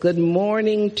Good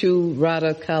morning to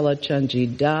Radha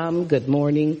Kalachandji Dham. Good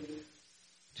morning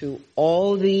to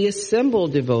all the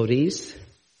assembled devotees,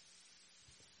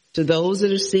 to those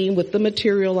that are seen with the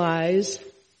material eyes,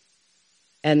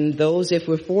 and those, if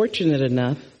we're fortunate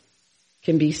enough,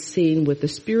 can be seen with the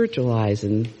spiritual eyes,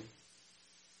 and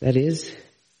that is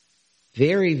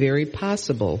very, very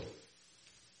possible.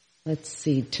 Let's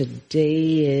see,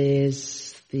 today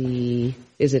is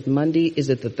it Monday? Is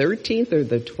it the 13th or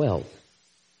the 12th?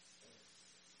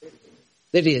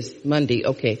 It is Monday,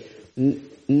 okay.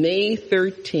 May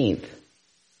 13th,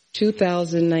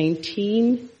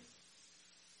 2019,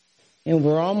 and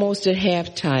we're almost at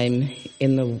halftime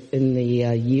in the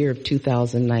year of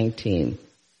 2019.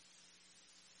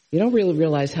 You don't really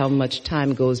realize how much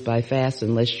time goes by fast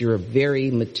unless you're a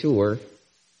very mature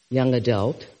young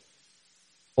adult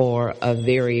or a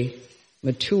very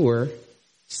mature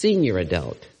senior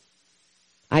adult.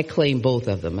 I claim both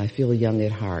of them. I feel young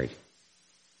at heart.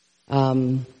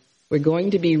 We're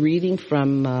going to be reading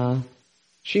from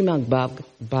Srimad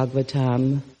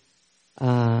Bhagavatam,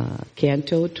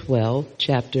 Canto 12,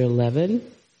 Chapter 11,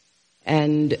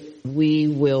 and we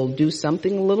will do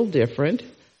something a little different.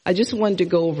 I just wanted to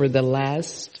go over the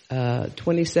last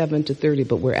 27 to 30,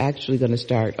 but we're actually going to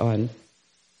start on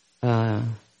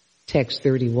text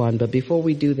 31. But before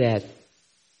we do that,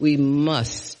 we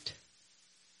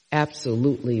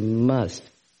absolutely must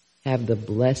have the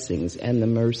blessings and the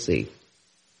mercy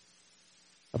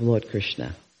of Lord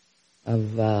Krishna,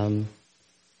 and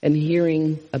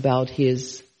hearing about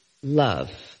his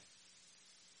love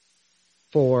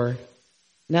for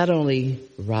not only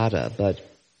Radha, but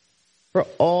for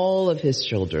all of his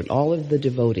children, all of the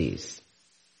devotees.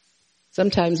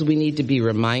 Sometimes we need to be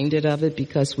reminded of it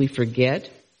because we forget.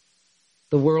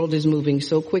 The world is moving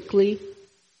so quickly.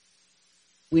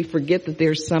 We forget that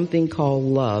there's something called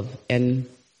love, and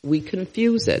we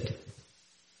confuse it.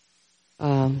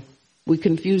 We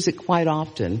confuse it quite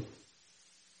often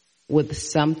with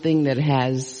something that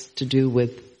has to do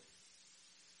with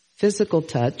physical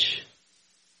touch,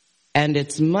 and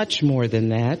it's much more than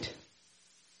that.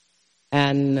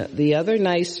 And the other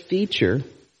nice feature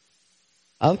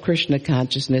of Krishna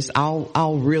consciousness,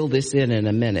 I'll reel this in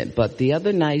a minute, but the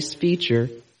other nice feature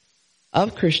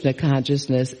of Krishna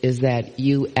consciousness is that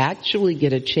you actually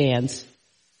get a chance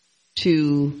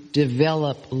to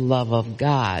develop love of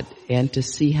God and to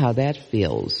see how that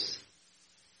feels.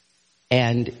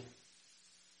 And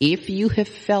if you have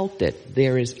felt it,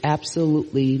 there is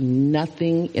absolutely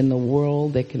nothing in the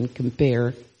world that can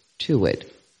compare to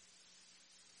it.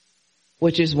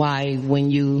 Which is why when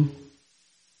you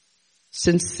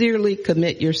sincerely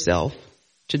commit yourself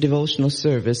to devotional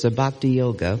service or bhakti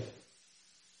yoga,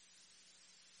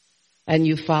 and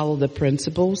you follow the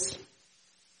principles,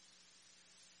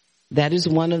 that is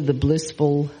one of the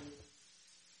blissful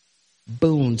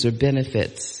boons or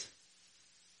benefits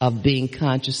of being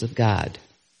conscious of God.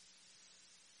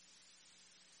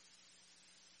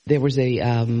 There was a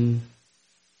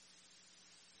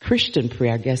Christian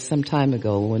prayer, I guess, some time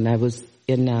ago when I was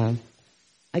in,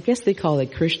 I guess they call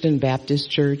it Christian Baptist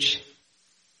Church.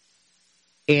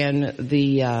 And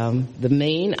the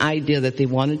main idea that they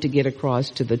wanted to get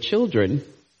across to the children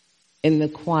in the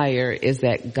choir is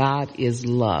that God is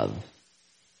love.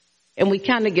 And we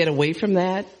kind of get away from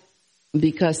that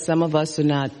because some of us are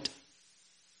not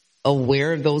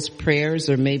aware of those prayers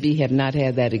or maybe have not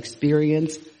had that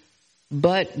experience.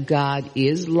 But God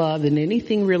is love, and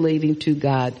anything relating to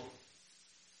God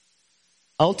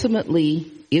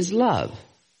ultimately is love.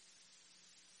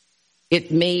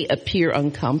 It may appear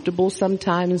uncomfortable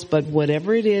sometimes, but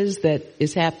whatever it is that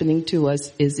is happening to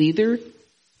us is either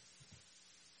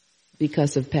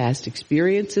because of past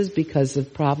experiences, because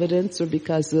of providence, or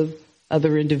because of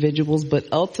other individuals. But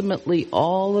ultimately,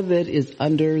 all of it is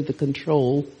under the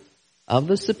control of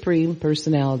the Supreme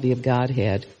Personality of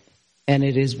Godhead. And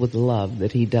it is with love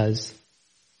that he does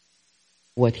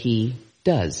what he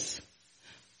does.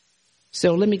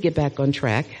 So let me get back on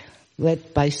track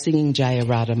by singing Jaya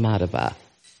Radha Madhava.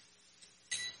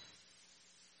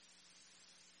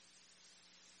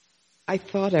 I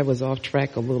thought I was off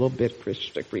track a little bit,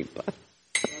 Krishna Kripa.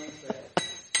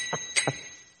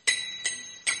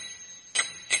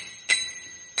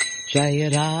 Jaya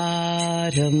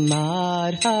Radha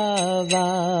Madhava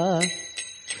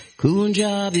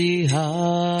Kunja Bihari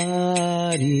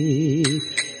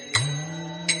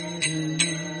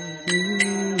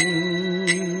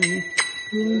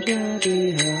Kunja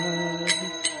Bihari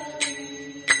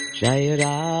Jaya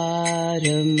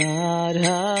Radha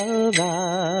Madhava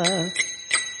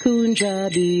Kunja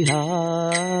Bihari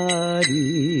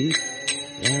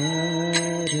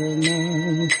Radha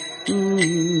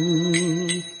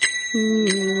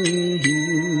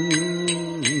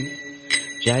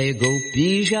Jaya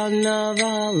Gopi Jana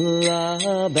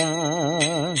Vallabha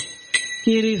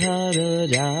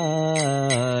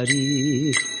Girivardhari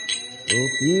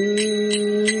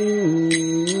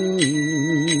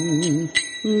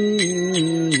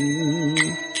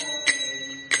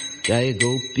Jaya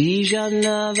Gopi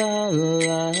Jana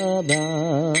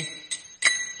Vallabha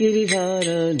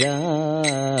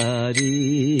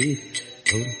Girivardhari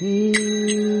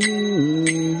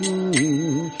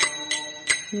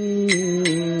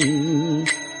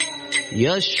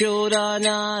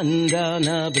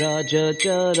Yashodanandana Braja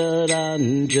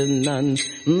Chararanjanan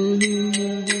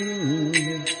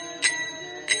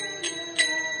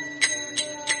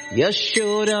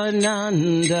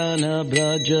Yashodanandana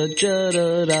Braja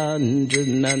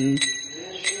Chararanjanan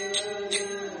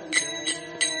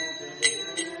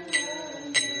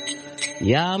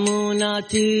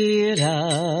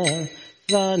Yamunatira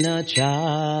Vanachari.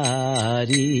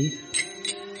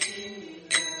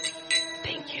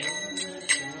 Thank you.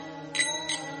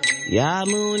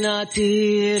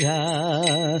 Yamunatira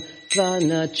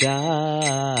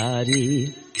Vanachari.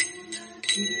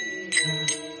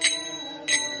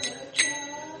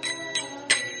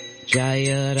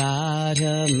 Jaya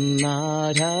Radha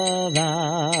Madhava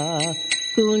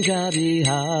Kunja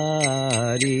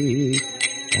Bihari.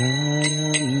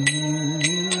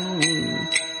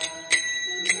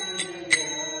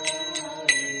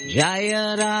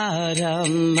 Jaya Radha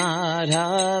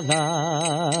Madhava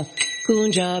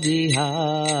Kunja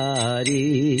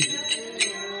Bihari.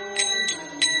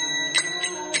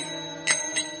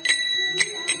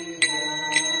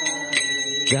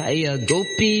 Jaya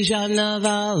Gopi Jana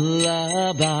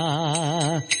Vallabha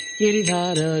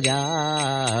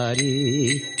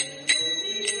Girivardhari.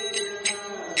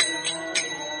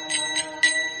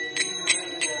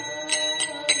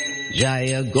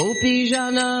 Jaya Gopi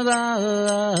Jana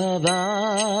Vallabha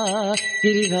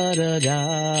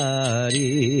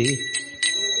Girivardhari.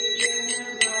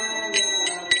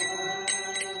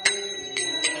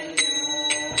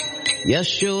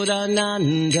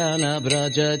 Yashodanandana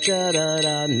Braja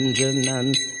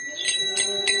Chararanjanan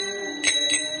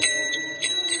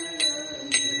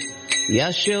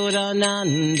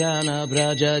Yashodanandana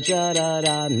Braja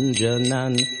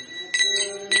Chararanjanan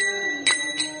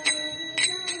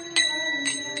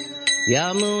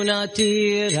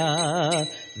Yamunatira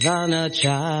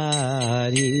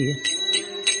Vanachari.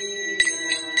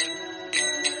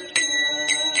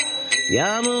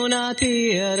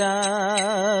 Yamunatira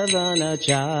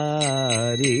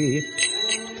Vanachari.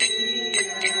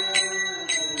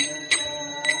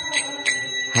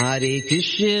 Hare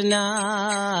Krishna,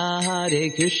 Hare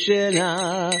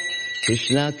Krishna,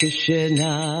 Krishna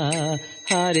Krishna,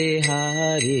 Hare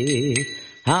Hare.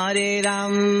 Hare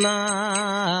Rama,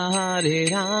 Hare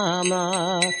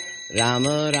Rama,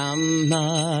 Rama Rama,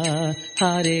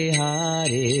 Hare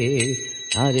Hare.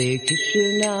 Hare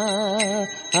Krishna,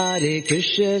 Hare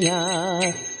Krishna,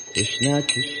 Krishna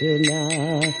Krishna,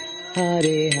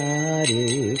 Hare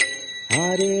Hare.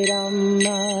 Hare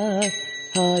Rama,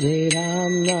 Hare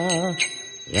Rama,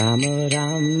 Rama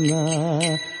Rama,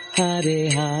 Hare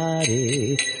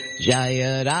Hare.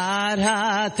 Jaya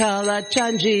Radha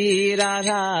Kalachandji,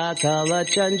 Radha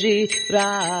Kalachandji,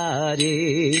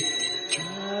 Radhe.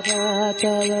 Radha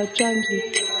Kalachandji.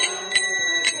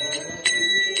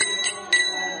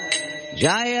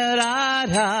 Jaya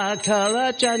Radha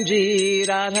Kalachandji,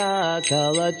 Radha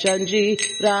Kalachandji,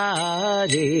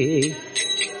 Radhe.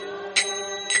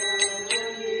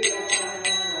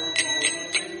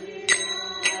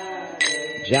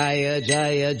 Jaya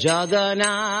Jaya Jagannath,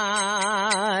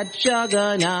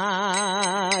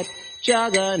 Jagannath,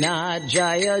 Jagannath,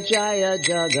 Jaya Jaya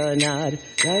Jagannath,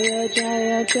 Jaya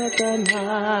Jaya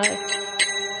Jagannath,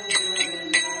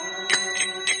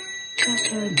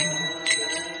 Jagannath.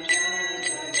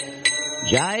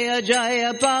 Jaya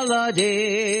Jaya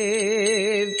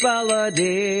Baladev,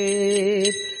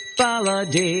 Baladev,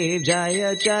 Baladev,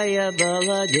 Jaya Jaya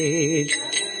Baladev,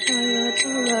 Jaya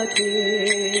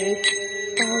Baladev,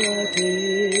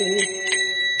 Baladev,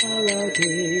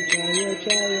 Baladev, Jaya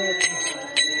Jaya.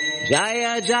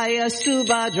 Jaya Jaya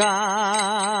Subhadra,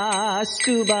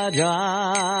 Subhadra,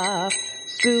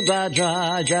 Subhadra,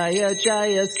 Jaya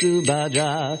Jaya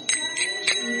Subhadra,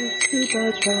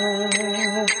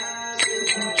 Subhadra.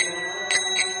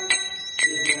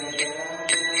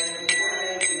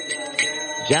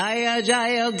 Jaya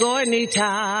Jaya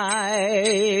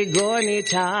Gornitai,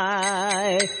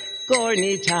 Gornitai,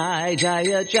 Gornitai,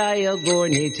 Jaya Jaya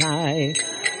Gornitai.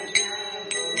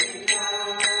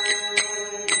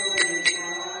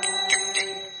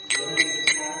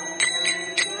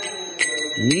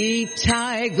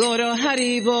 Nitai Guru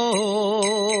Haribol,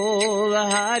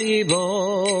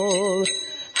 Haribol,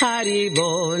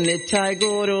 Haribol, Nitai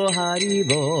Guru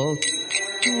Haribol,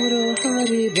 Guru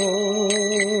Haribol,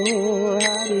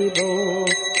 Haribol,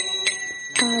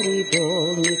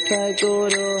 Haribol, Nitai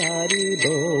Guru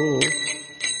Haribol.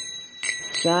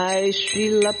 Jai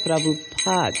Srila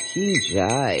Prabhupada Ki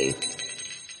Jai.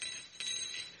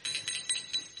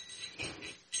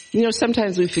 You know,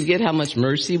 sometimes we forget how much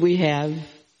mercy we have.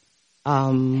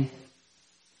 And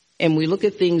we look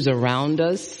at things around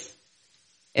us,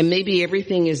 and maybe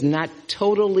everything is not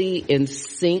totally in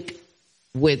sync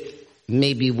with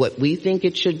maybe what we think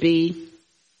it should be.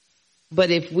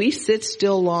 But if we sit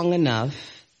still long enough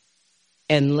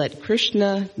and let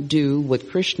Krishna do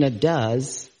what Krishna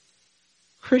does,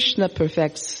 Krishna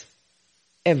perfects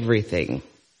everything.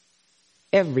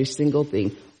 Every single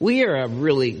thing. We are a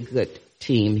really good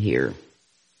team here.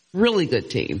 Really good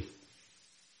team.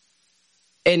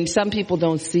 And some people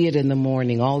don't see it in the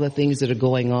morning, all the things that are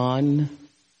going on.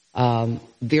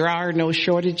 There are no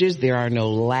shortages. There are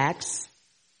no lacks.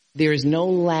 There is no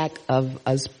lack of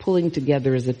us pulling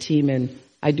together as a team, and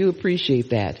I do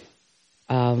appreciate that.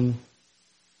 For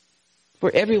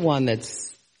everyone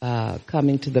that's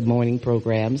coming to the morning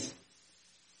programs,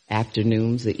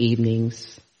 afternoons, the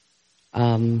evenings,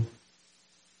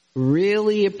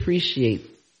 really appreciate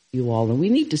you all, and we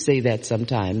need to say that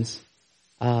sometimes.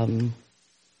 And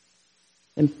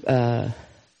then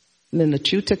the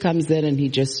Chuta comes in and he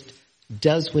just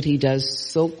does what he does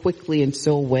so quickly and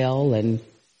so well, and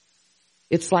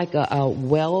it's like a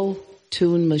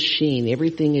well-tuned machine.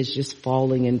 Everything is just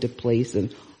falling into place,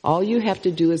 and all you have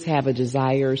to do is have a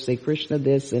desire, say Krishna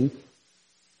this, and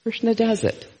Krishna does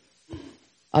it.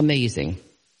 Amazing.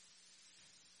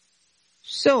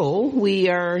 So we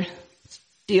are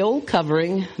still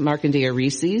covering Markandeya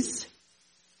Rishi's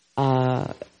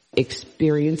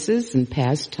experiences and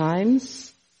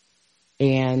pastimes.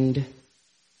 And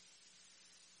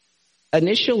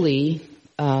initially,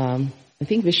 I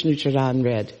think Vishnu Charan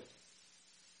read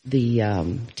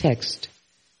the text,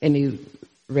 and he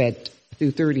read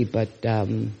through 30, but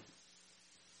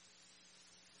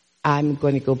I'm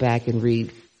going to go back and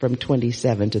read from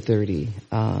 27 to 30.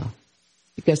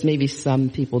 Because maybe some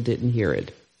people didn't hear it.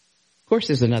 Of course,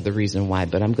 there's another reason why,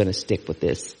 but I'm going to stick with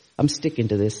this. I'm sticking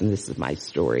to this, and this is my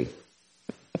story.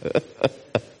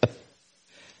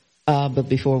 But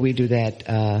before we do that,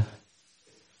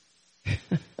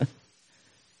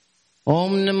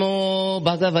 Om Namo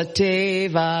Bhagavate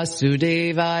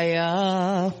Vasudevaya.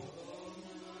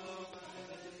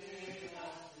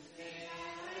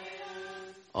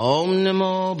 Om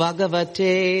Namo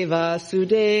Bhagavate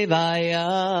Vasudevaya.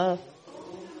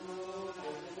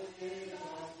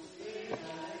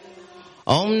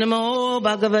 Om Namo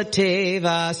Bhagavate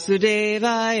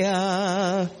Vasudevaya.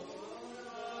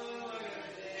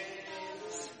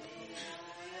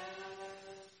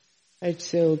 Right,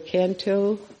 so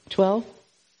Canto 12,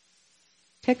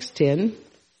 Text 10,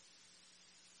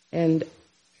 and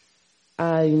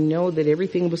I know that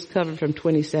everything was covered from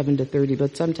 27 to 30,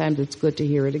 but sometimes it's good to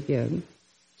hear it again.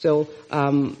 So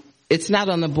it's not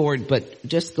on the board, but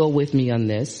just go with me on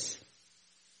this.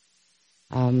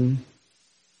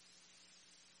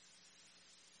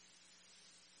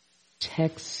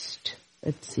 Text,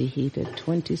 let's see, he did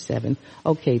 27.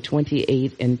 Okay,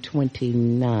 28 and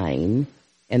 29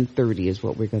 and 30 is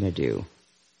what we're going to do.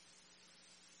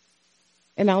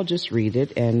 And I'll just read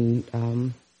it, and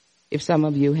if some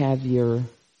of you have your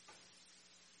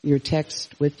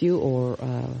text with you or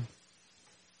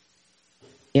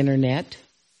internet,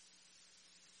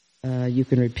 you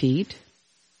can repeat.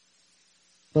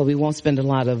 But we won't spend a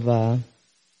lot of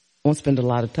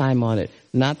time on it.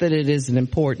 Not that it isn't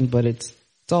important, but it's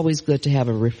always good to have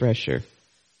a refresher.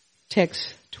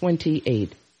 Text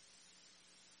 28.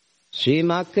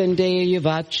 Shrimakandeya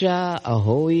Vacha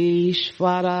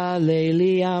Ahoishvara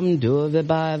Leliam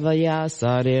Durvibhavaya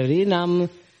Saririnam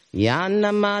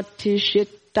Yanamati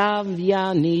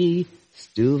Shittavyani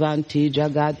Stuvanti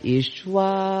Jagat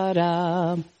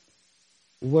Ishvara.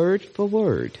 Word for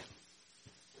word.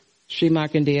 Sri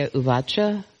Markandeya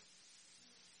Uvacha.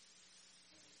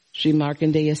 Sri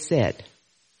Markandeya said,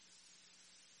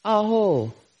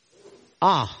 Aho,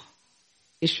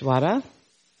 Ishvara,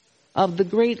 of the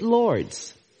great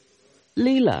lords,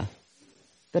 Leela,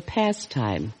 the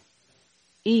pastime,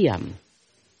 Iyam,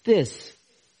 this,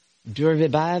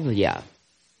 Durvibhavya,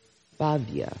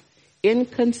 Bhavya,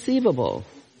 inconceivable,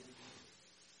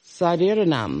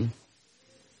 Sariranam,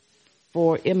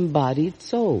 for embodied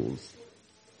souls,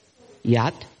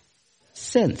 Yat,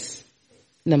 since,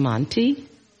 Namanti,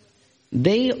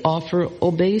 they offer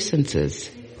obeisances.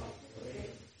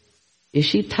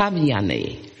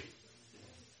 Ishitavyane.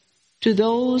 To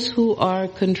those who are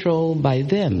controlled by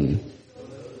them.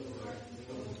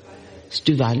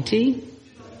 Stuvanti,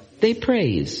 they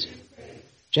praise.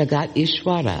 Jagat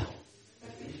Ishvara,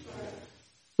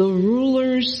 the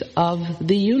rulers of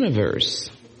the universe.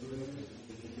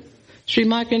 Sri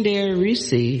Markandeya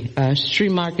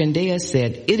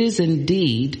said, it is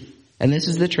indeed, and this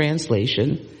is the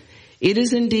translation, it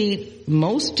is indeed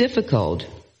most difficult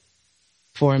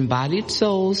for embodied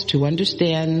souls to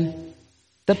understand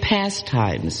the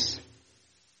pastimes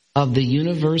of the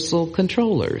universal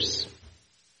controllers.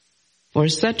 For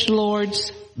such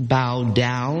lords bow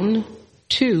down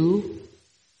to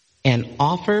and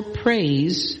offer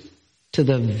praise to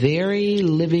the very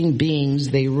living beings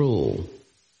they rule.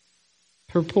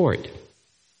 Purport.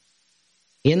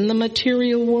 In the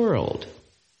material world,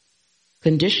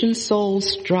 conditioned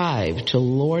souls strive to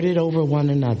lord it over one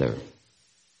another.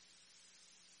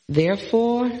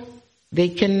 Therefore, they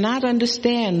cannot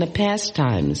understand the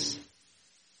pastimes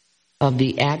of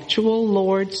the actual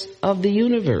lords of the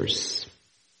universe.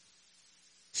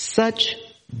 Such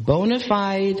bona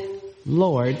fide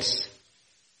lords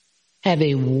have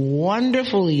a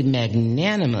wonderfully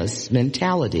magnanimous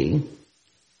mentality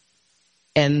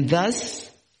and thus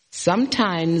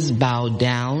sometimes bow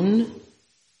down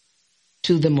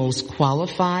to the most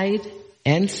qualified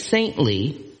and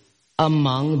saintly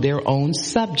among their own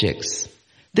subjects.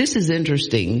 This is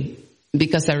interesting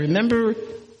because I remember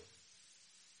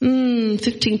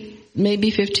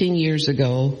 15 years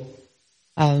ago,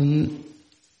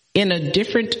 in a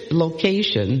different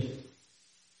location,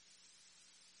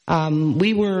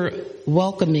 we were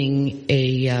welcoming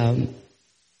a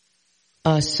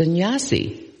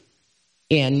sannyasi.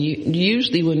 And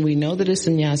usually when we know that a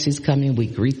sannyasi is coming, we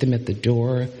greet them at the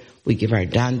door, we give our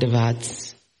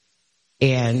dandavats.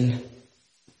 And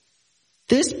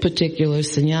this particular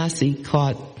sannyasi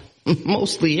caught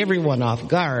mostly everyone off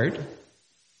guard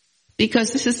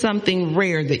because this is something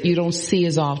rare that you don't see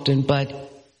as often, but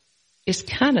it's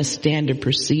kind of standard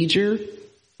procedure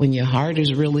when your heart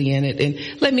is really in it.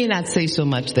 And let me not say so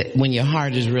much that when your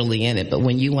heart is really in it, but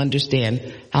when you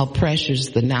understand how precious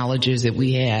the knowledge is that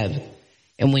we have,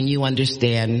 and when you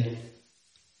understand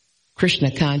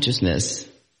Krishna consciousness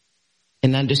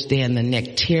and understand the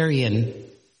nectarian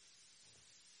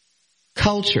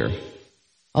culture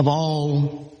of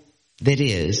all that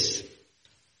is.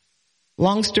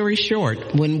 Long story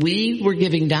short, when we were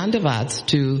giving dandavats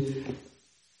to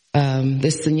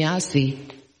this sannyasi,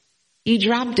 he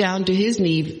dropped down to his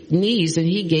knees and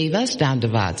he gave us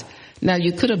dandavats. Now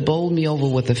you could have bowled me over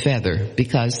with a feather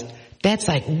because that's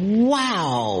like,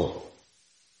 wow.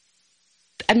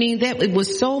 I mean, it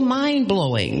was so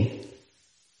mind-blowing.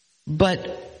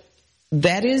 But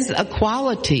that is a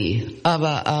quality of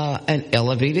an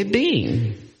elevated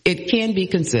being. It can be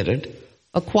considered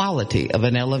a quality of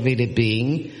an elevated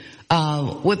being.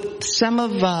 With some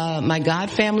of my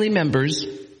God family members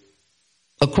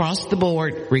across the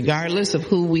board, regardless of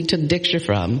who we took Diksha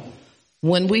from,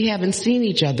 when we haven't seen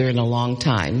each other in a long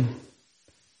time,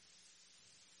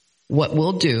 what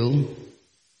we'll do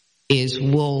is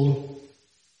we'll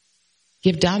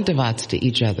give dandavats to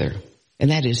each other. And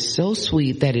that is so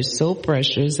sweet, that is so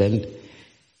precious. And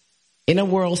in a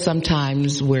world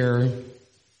sometimes where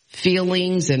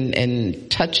feelings and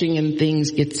touching and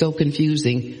things get so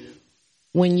confusing,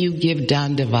 when you give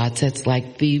dandavats, it's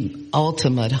like the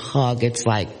ultimate hug. It's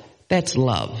like, that's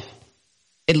love.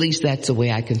 At least that's the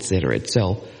way I consider it.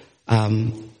 So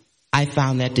I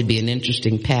found that to be an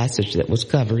interesting passage that was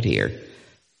covered here.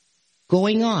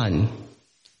 Going on.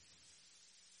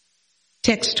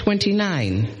 Text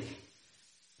 29.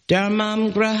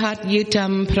 Dharmam grahat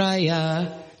yitam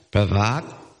praya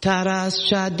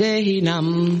pravaktarascha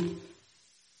dehinam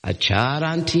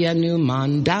acharanti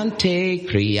anumandante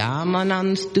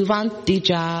kriyamanam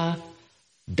stuvanticha.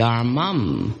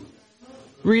 Dharmam,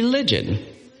 religion,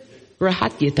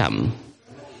 grahatyatam,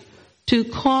 to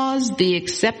cause the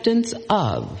acceptance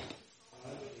of.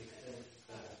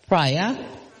 Praya,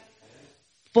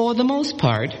 for the most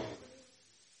part.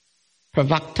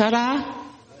 Pravaktara,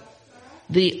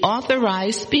 the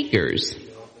authorized speakers.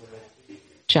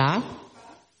 Cha,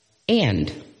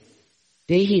 and.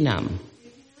 Dehinam,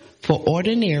 for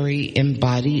ordinary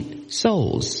embodied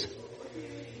souls.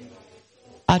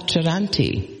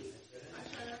 Acharanti,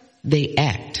 they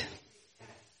act.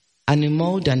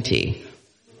 Anumodanti,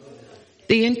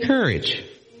 they encourage.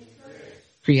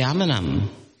 Kriyamanam,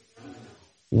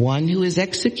 one who is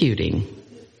executing.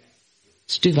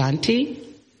 Stuvanti,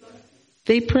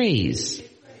 they praise.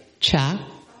 Cha,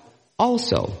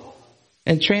 also.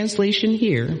 And translation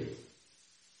here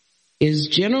is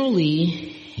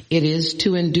generally it is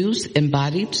to induce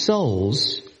embodied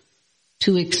souls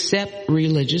to accept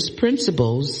religious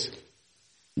principles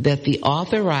that the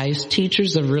authorized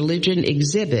teachers of religion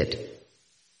exhibit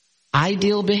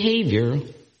ideal behavior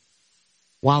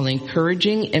while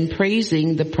encouraging and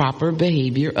praising the proper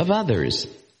behavior of others.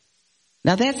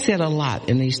 Now that said a lot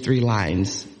in these 3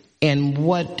 lines. And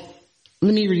let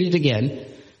me read it again.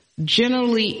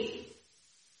 Generally,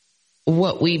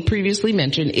 what we previously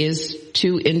mentioned is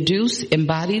to induce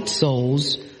embodied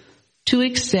souls to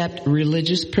accept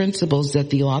religious principles that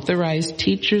the authorized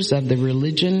teachers of the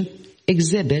religion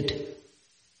exhibit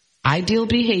ideal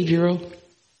behavior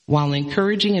while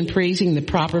encouraging and praising the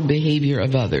proper behavior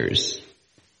of others.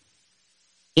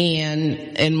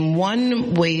 And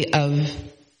one way of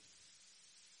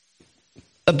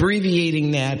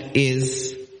abbreviating that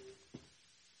is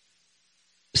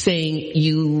saying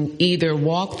you either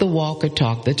walk the walk or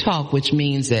talk the talk, which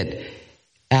means that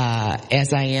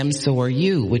as I am, so are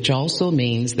you, which also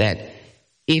means that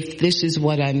if this is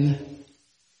what I'm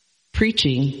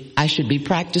preaching, I should be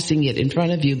practicing it in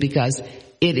front of you because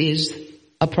it is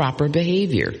a proper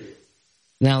behavior.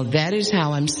 Now that is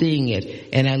how I'm seeing it,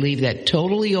 and I leave that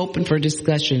totally open for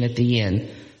discussion at the end.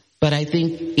 But I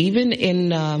think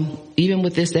even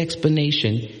with this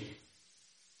explanation,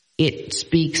 it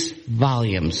speaks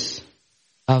volumes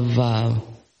of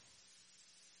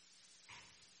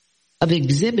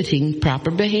exhibiting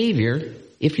proper behavior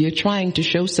if you're trying to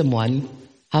show someone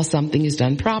how something is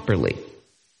done properly.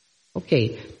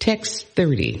 Okay, text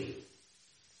 30.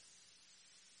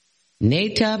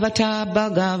 Netavata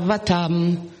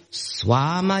bhagavatam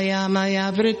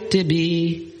swamayamaya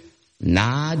vrittibi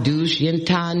na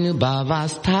dushyantanu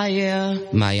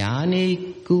bhavastaya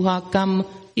mayani kuhakam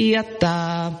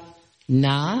yatta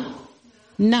na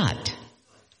not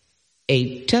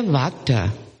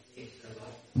etavata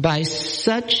by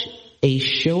such a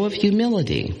show of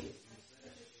humility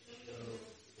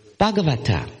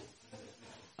bhagavata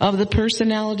of the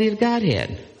personality of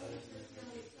Godhead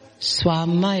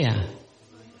swamaya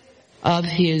of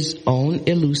his own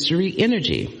illusory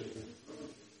energy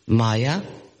maya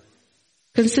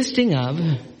consisting of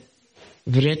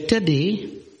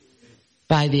vrittadi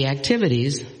by the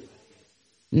activities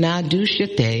na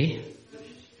dushyate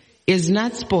is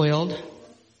not spoiled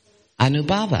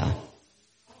anubhava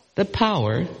the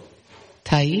power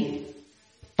tai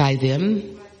by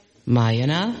them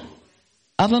mayana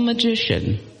of a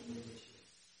magician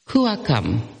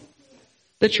kuakam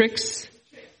the tricks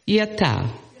yata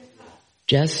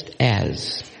just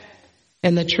as.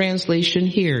 And the translation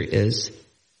here is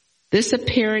this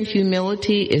apparent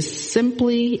humility is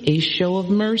simply a show of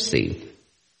mercy.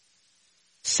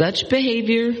 Such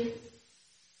behavior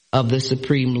of the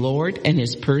Supreme Lord and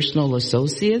his personal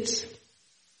associates,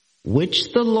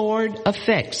 which the Lord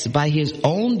affects by his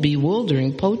own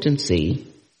bewildering potency,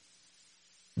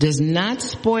 does not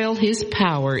spoil his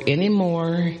power any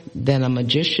more than a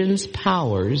magician's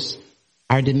powers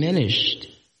are diminished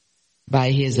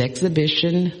by his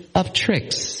exhibition of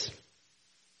tricks.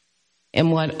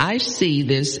 And what I see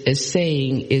this as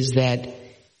saying is that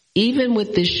even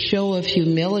with this show of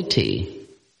humility,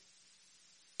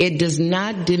 it does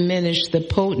not diminish the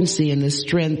potency and the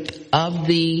strength of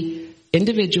the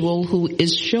individual who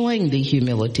is showing the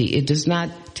humility. It does not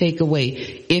take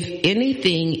away. If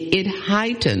anything, it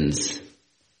heightens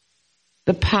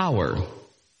the power.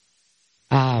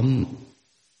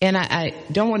 And I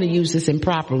don't want to use this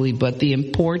improperly, but the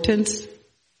importance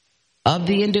of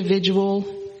the individual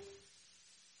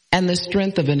and the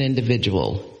strength of an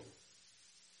individual.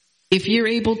 If you're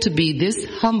able to be this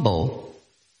humble,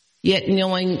 yet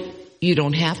knowing you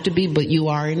don't have to be, but you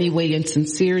are anyway in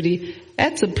sincerity,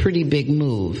 that's a pretty big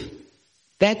move.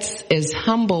 That's as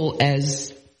humble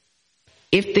as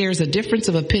if there's a difference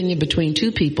of opinion between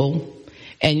 2 people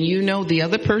and you know the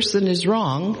other person is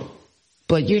wrong,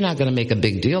 but you're not going to make a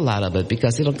big deal out of it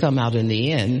because it'll come out in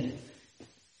the end.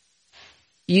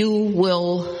 You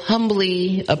will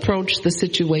humbly approach the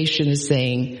situation as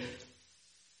saying,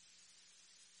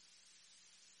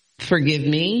 forgive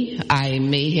me, I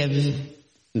may have,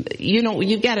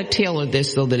 you got to tailor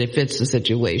this so that it fits the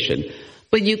situation.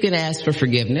 But you can ask for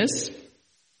forgiveness.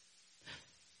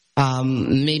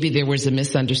 Maybe there was a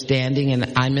misunderstanding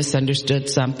and I misunderstood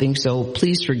something, so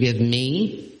please forgive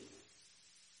me.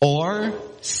 Or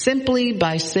simply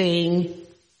by saying,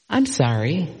 I'm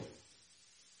sorry.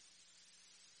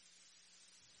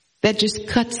 That just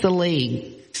cuts the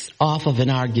legs off of an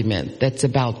argument that's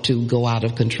about to go out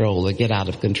of control or get out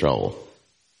of control.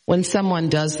 When someone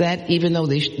does that, even though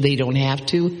they don't have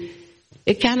to,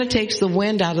 it kind of takes the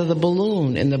wind out of the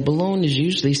balloon, and the balloon is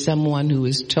usually someone who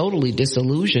is totally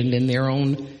disillusioned in their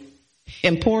own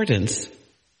importance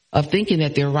of thinking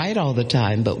that they're right all the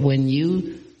time. But when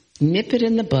you nip it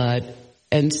in the bud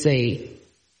and say,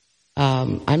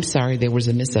 I'm sorry, there was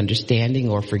a misunderstanding,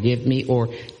 or forgive me, or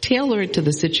tailor it to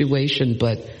the situation,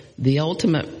 but the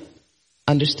ultimate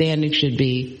understanding should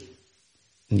be,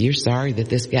 you're sorry that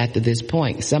this got to this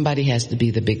point. Somebody has to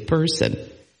be the big person.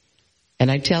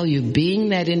 And I tell you, being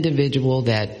that individual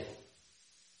that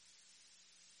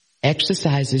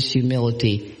exercises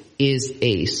humility is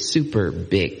a super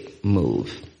big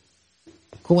move.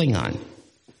 Going on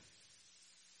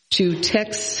to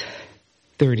text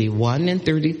 31 and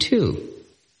 32.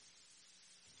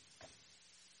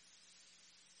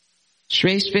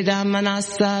 Shreshvedam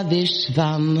manasa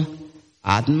vishvam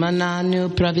admananu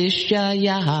pravishya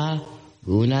yaha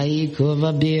gunai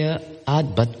kovabir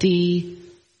adbati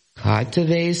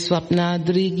kartave swapna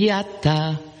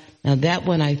drigyata. Now that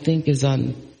one I think is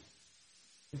on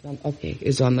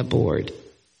the board.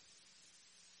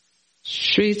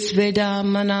 Shreshvedam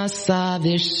manasa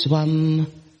vishvam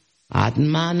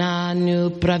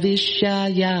Atmananu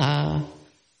pravishya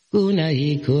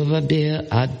gunai kuvabir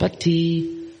adbati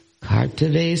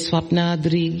kartave swapna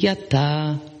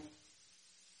drigyata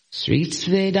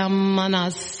sritsvedam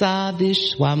manasa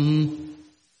vishwam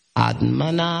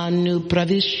admananu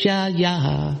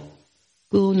pravishya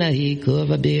gunai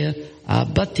kuvabir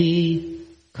adbati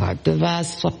kartava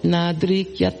swapna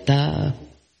drigyata.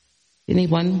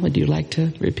 Anyone, would you like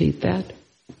to repeat that?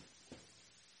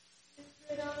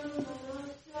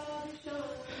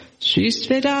 Shri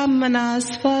Svedam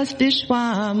Manasvas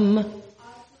Vishwam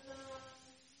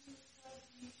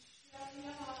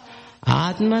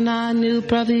Atmananu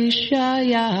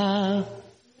Pravishaya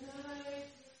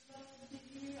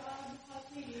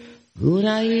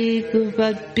Gunai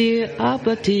Kuvadbir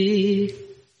Abati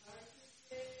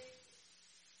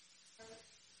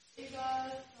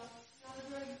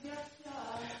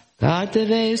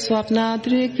Kartave Swapna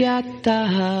Drigyata.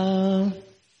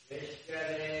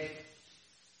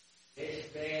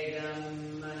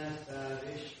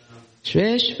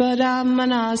 Shreshvadam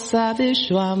manasa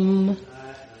vishwam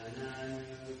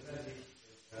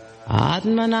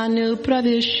Atmananu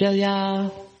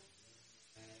pravishya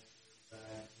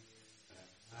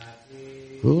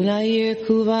Gunai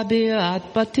kuvabir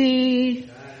atpati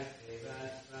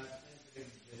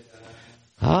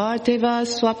Karteva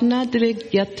swapna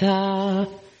drigyata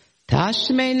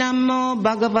Tashme namo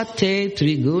bhagavate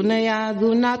trigunaya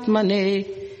gunatmane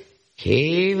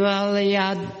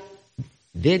Kevalayad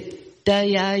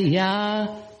Vittayaya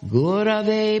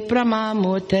Gurave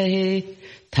Pramamurtahe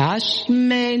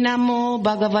Tashme Namo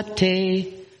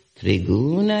Bhagavate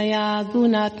Trigunaya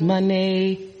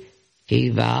Gunatmane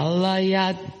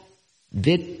Kevalayat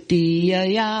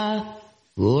Vittayaya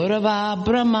Gurava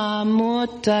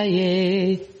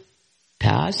Pramamurtahe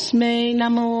Tashme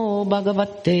Namo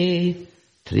Bhagavate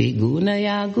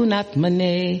Trigunaya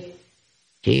Gunatmane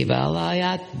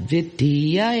Kevalayat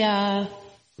Vittayaya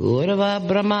Gurava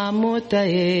Brahma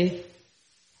Murtaye.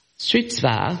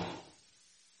 Sritsva,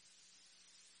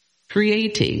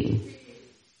 creating.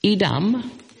 Idam,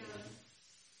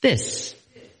 this.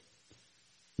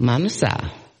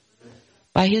 Manasa,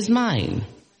 by his mind.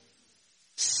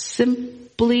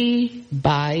 Simply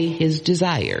by his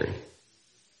desire.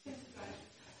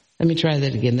 Let me try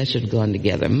that again. That should have gone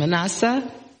together.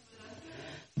 Manasa,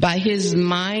 by his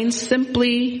mind,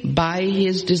 simply by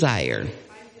his desire.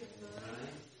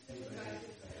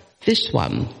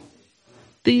 Vishwam,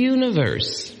 the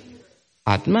universe.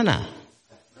 Atmana,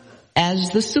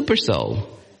 as the supersoul.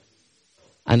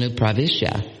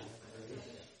 Anupravishya,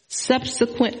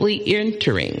 subsequently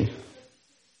entering.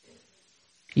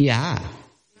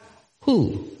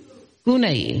 Who?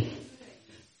 Gunai,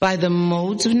 by the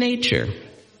modes of nature.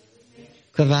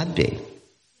 Kavadbe,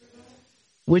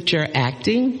 which are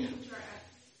acting.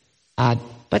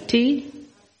 Adpati,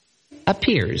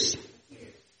 appears.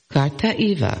 Karta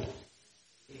iva,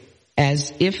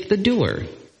 as if the doer.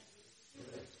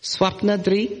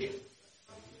 Swapnadrik,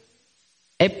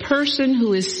 a person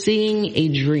who is seeing a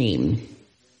dream.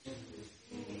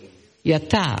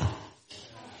 Yata,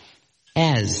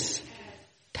 as.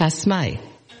 Tasmai,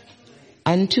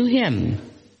 unto him.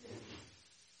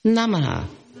 Namaha,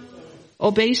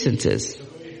 obeisances.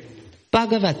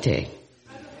 Bhagavate,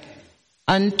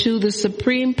 unto the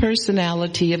Supreme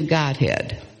Personality of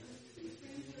Godhead.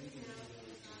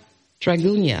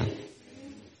 Trigunya,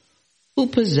 who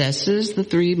possesses the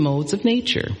three modes of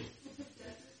nature.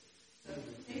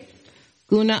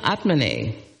 Guna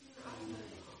Atmane,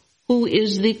 who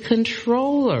is the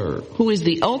controller, who is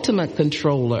the ultimate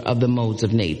controller of the modes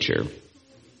of nature.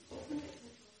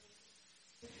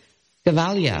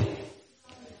 Kavalya,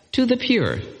 to the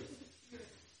pure.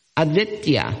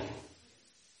 Aditya,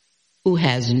 who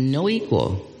has no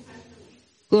equal.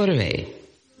 Gurve,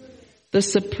 the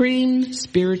supreme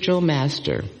spiritual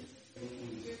master.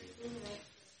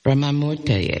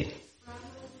 Brahmamurtaye,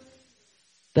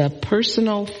 the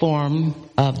personal form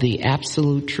of the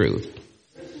absolute truth.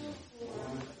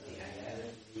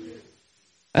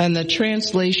 And the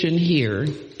translation here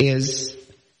is,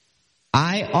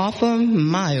 I offer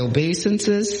my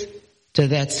obeisances to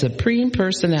that supreme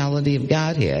personality of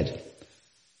Godhead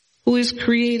who has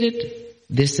created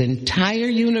this entire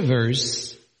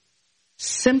universe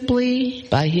simply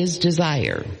by his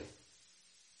desire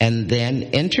and then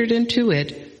entered into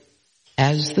it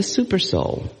as the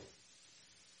supersoul.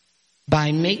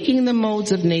 By making the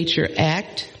modes of nature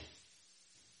act,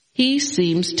 he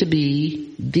seems to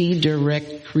be the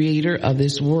direct creator of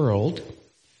this world,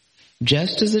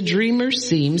 just as a dreamer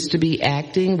seems to be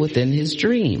acting within his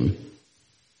dream.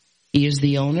 He is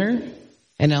the owner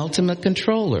and ultimate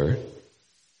controller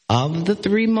of the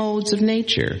three modes of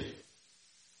nature,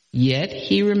 yet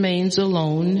he remains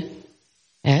alone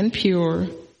and pure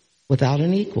without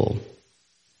an equal.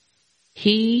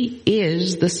 He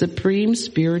is the supreme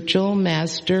spiritual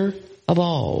master of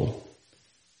all,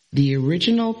 the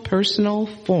original personal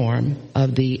form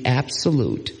of the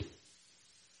absolute.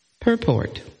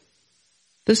 Purport.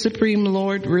 The Supreme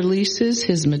Lord releases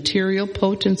his material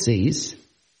potencies,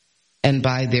 and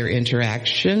by their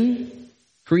interaction,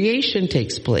 creation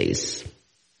takes place.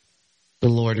 The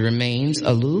Lord remains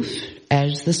aloof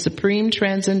as the supreme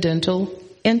transcendental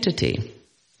entity.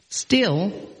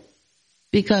 Still,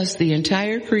 because the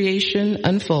entire creation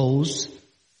unfolds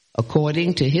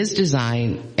according to his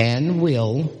design and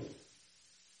will,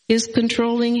 his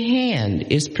controlling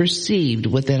hand is perceived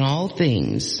within all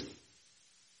things.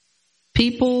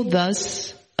 People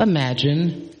thus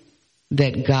imagine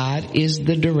that God is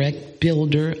the direct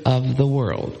builder of the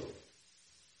world.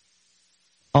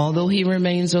 Although he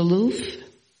remains aloof,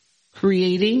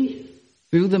 creating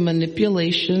through the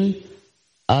manipulation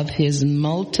of his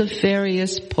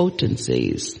multifarious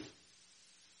potencies.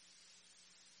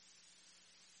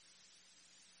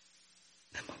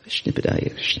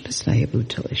 Vishnupadaya Krishna Snaya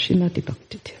Bhutala Shrimati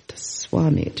Bhakti Tirtha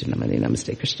Swami Namani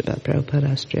Namaste Krishna Prabhupada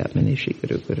Astriyatmani Shri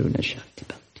Guru Guru Nashanti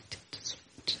Bhakti Tirtha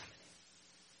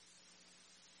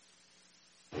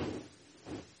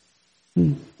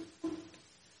Swami.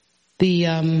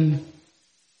 The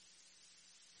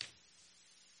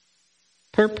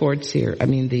purports here,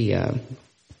 the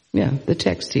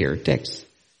text here, text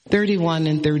 31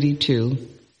 and 32,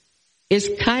 is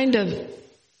kind of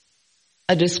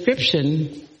a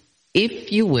description,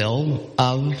 if you will,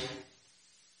 of,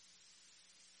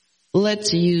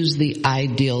 let's use the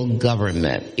ideal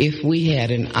government. If we had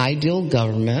an ideal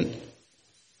government,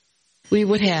 we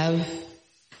would have,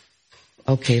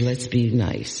 okay, let's be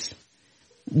nice.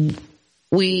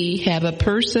 We have a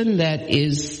person that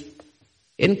is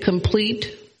in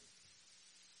complete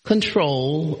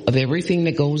control of everything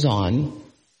that goes on,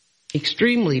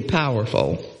 extremely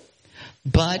powerful,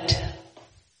 but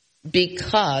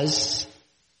because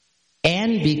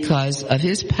of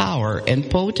his power and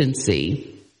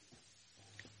potency,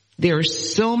 there are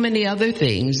so many other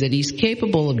things that he's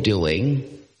capable of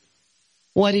doing.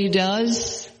 What he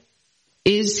does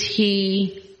is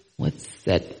he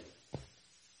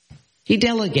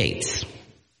delegates.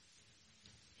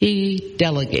 He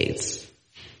delegates.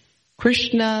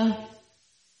 Krishna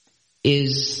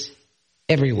is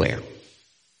everywhere.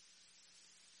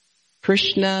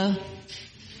 Krishna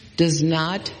does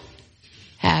not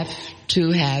have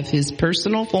to have his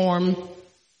personal form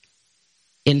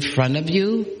in front of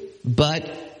you, but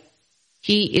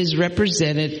he is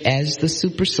represented as the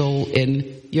super soul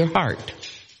in your heart.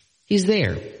 He's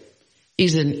there.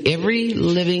 He's in every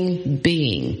living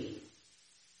being.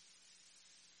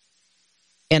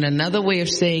 And another way of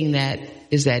saying that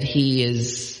is that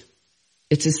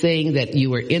it's a saying that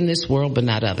you are in this world but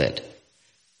not of it.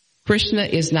 Krishna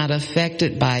is not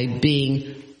affected by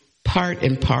being part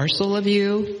and parcel of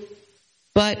you,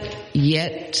 but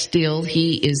yet still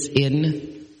he is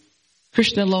in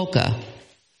Krishna Loka.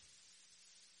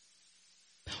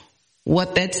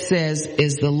 What that says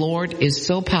is the Lord is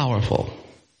so powerful,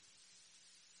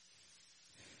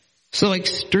 so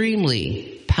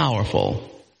extremely powerful,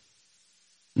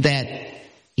 that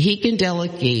he can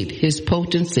delegate his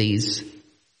potencies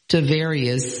to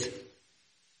various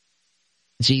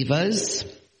jivas,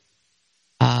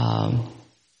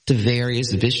 to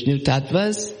various Vishnu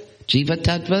tattvas, jiva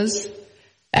tattvas,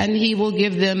 and he will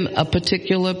give them a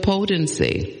particular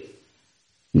potency.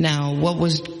 Now, what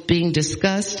was being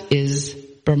discussed is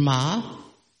Brahma,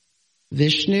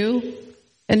 Vishnu,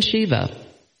 and Shiva.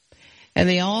 And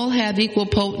they all have equal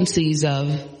potencies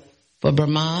for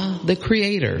Brahma, the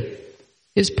creator.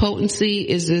 His potency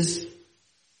is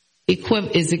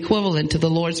equivalent to the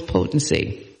Lord's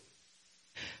potency.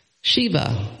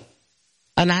 Shiva,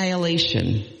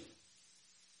 annihilation.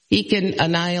 He can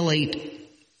annihilate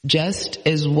just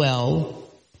as well.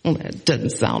 That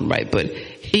doesn't sound right, but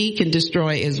he can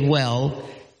destroy as well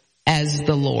as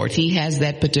the Lord. He has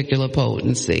that particular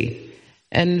potency.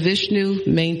 And Vishnu,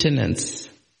 maintenance.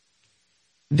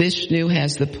 Vishnu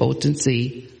has the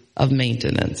potency of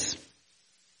maintenance.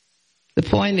 The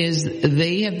point is,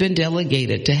 they have been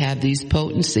delegated to have these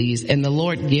potencies, and the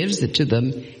Lord gives it to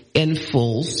them in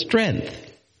full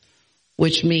strength,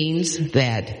 which means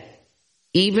that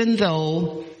even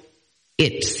though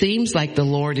it seems like the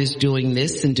Lord is doing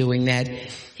this and doing that,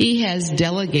 he has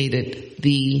delegated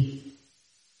the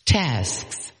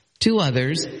tasks to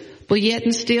others, but yet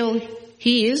and still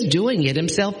he is doing it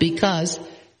himself, because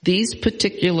these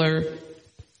particular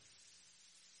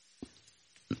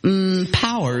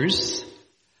powers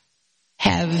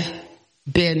have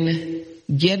been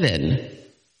given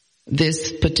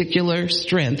this particular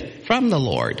strength from the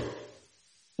Lord,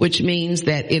 which means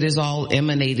that it is all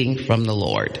emanating from the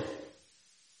Lord.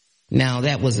 Now,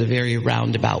 that was a very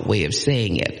roundabout way of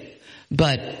saying it,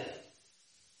 but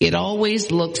it always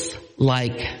looks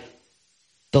like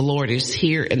the Lord is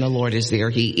here and the Lord is there.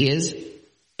 He is,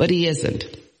 but he isn't.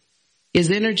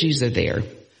 His energies are there.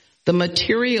 The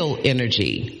material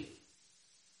energy,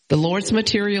 the Lord's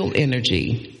material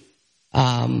energy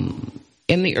in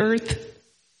the earth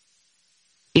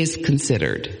is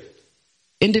considered.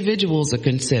 Individuals are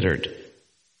considered.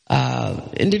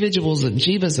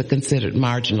 Jivas are considered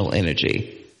marginal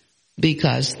energy,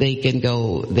 because they can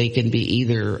be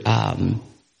either, I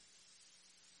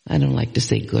don't like to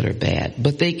say good or bad,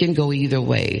 but they can go either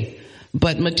way.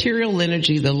 But material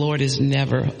energy, the Lord is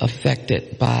never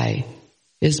affected by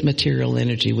his material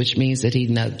energy, which means that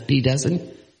he doesn't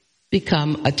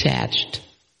become attached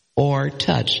or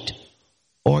touched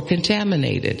or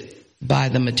contaminated by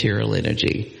the material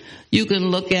energy. You can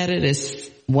look at it as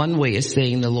one way of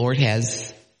saying the Lord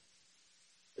has,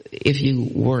 if you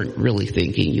weren't really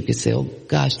thinking, you could say, oh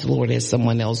gosh, the Lord has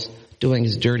someone else doing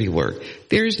his dirty work.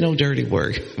 There is no dirty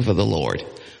work for the Lord.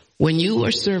 When you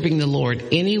are serving the Lord,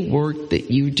 any work that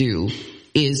you do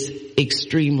is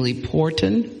extremely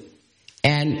important,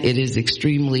 and it is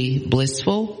extremely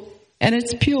blissful, and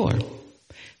it's pure.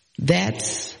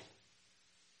 That's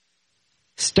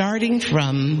starting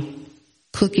from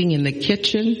cooking in the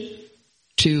kitchen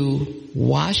to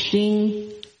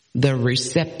washing the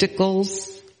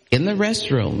receptacles in the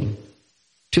restroom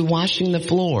to washing the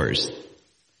floors.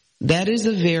 That is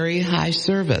a very high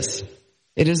service.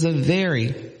 It is a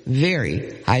very,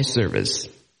 very high service.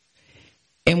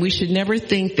 And we should never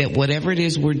think that whatever it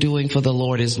is we're doing for the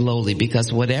Lord is lowly,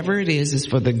 because whatever it is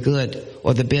for the good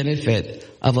or the benefit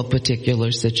of a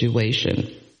particular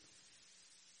situation.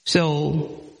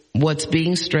 So what's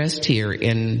being stressed here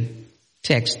in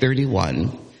text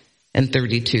 31 and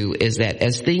 32 is that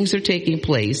as things are taking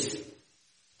place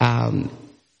and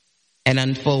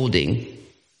unfolding,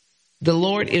 the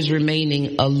Lord is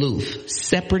remaining aloof,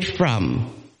 separate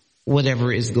from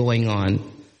whatever is going on.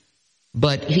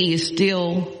 But he is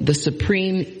still the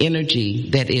supreme energy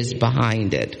that is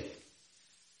behind it.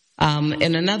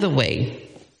 In another way,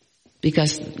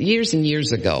 because years and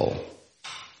years ago,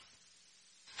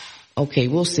 okay,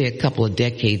 we'll say a couple of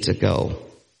decades ago,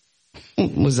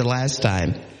 was the last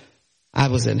time I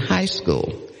was in high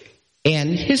school,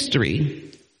 and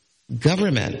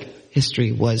government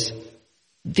history was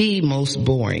the most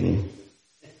boring.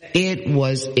 It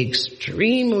was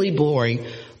extremely boring.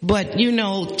 But,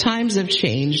 times have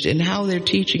changed, and how they're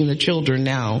teaching the children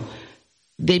now,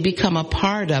 they become a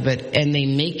part of it, and they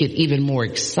make it even more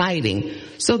exciting.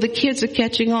 So the kids are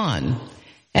catching on.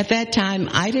 At that time,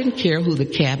 I didn't care who the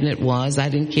cabinet was. I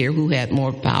didn't care who had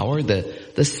more power,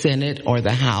 the Senate or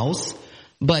the House.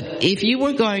 But if you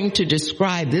were going to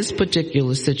describe this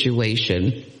particular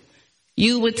situation,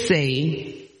 you would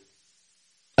say,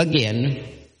 again,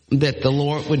 that the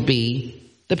Lord would be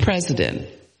the president.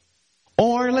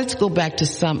 Or let's go back to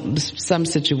some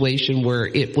situation where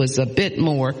it was a bit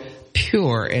more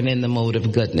pure and in the mode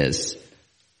of goodness.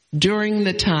 During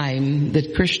the time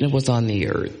that Krishna was on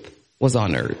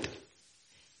earth.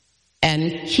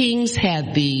 And kings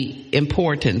had the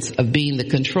importance of being the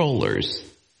controllers.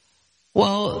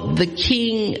 Well, the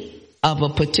king of a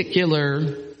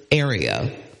particular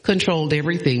area controlled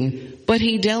everything, but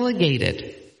he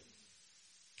delegated.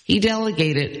 He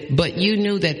delegated, but you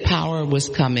knew that power was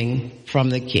coming from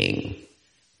the king.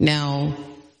 Now,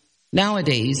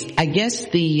 nowadays, I guess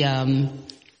the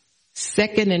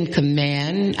second in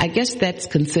command, I guess that's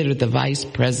considered the vice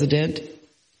president,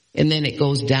 and then it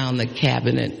goes down the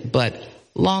cabinet. But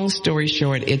long story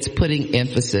short, it's putting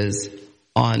emphasis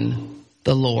on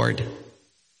the Lord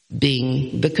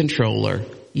being the controller,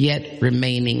 yet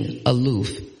remaining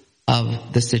aloof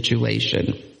of the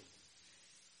situation.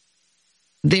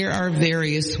 There are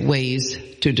various ways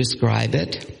to describe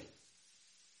it,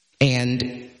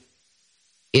 and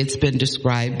it's been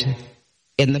described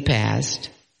in the past.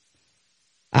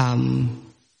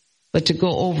 But to go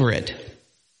over it,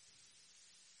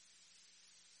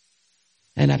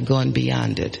 and I've gone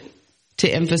beyond it, to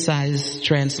emphasize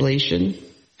translation,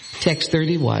 text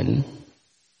 31,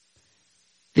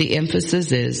 the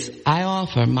emphasis is, I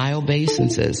offer my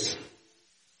obeisances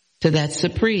to that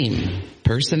supreme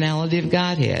personality of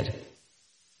Godhead,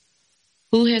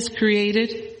 who has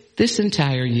created this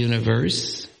entire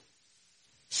universe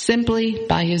simply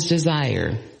by his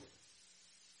desire.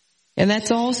 And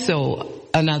that's also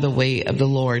another way of the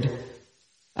Lord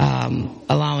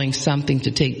allowing something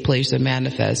to take place or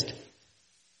manifest.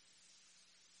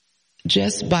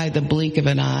 Just by the blink of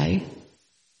an eye,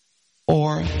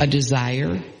 or a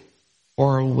desire,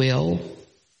 or a will,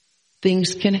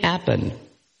 things can happen.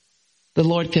 The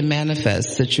Lord can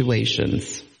manifest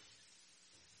situations.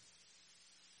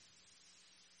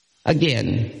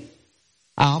 Again,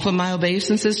 I offer my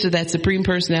obeisances to that supreme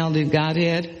personality of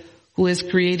Godhead who has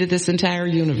created this entire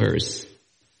universe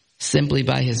simply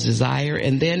by his desire,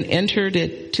 and then entered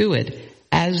it to it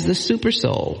as the super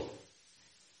soul.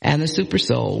 And the super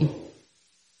soul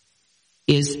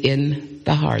is in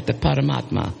the heart, the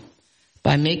Paramatma.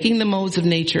 By making the modes of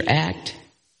nature act,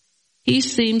 he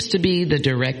seems to be the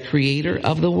direct creator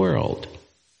of the world,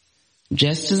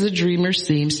 just as a dreamer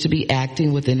seems to be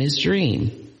acting within his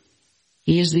dream.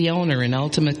 He is the owner and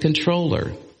ultimate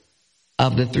controller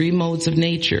of the three modes of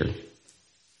nature,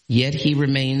 yet he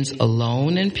remains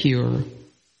alone and pure,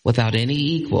 without any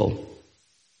equal.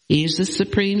 He is the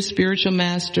supreme spiritual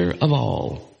master of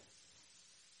all,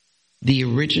 the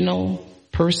original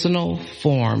personal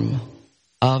form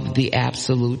of the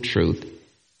absolute truth.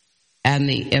 And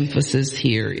the emphasis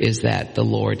here is that the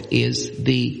Lord is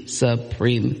the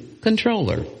supreme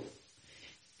controller.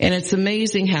 And it's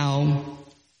amazing how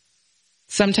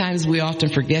sometimes we often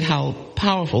forget how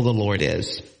powerful the Lord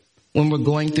is. When we're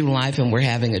going through life and we're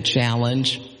having a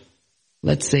challenge,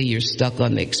 let's say you're stuck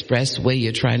on the expressway,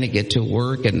 you're trying to get to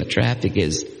work and the traffic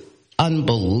is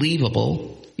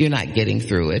unbelievable. You're not getting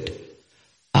through it.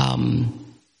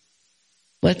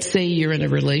 Let's say you're in a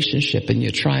relationship and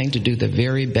you're trying to do the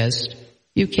very best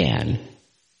you can.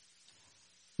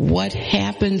 What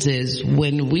happens is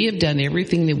when we have done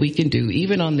everything that we can do,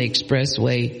 even on the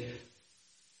expressway,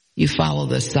 you follow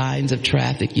the signs of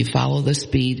traffic, you follow the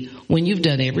speed. When you've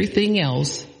done everything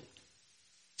else,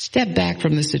 step back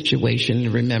from the situation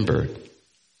and remember,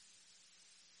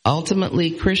 ultimately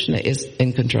Krishna is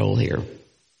in control here.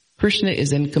 Krishna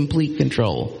is in complete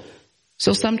control.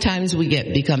 So sometimes we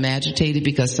become agitated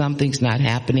because something's not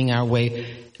happening our way.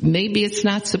 Maybe it's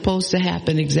not supposed to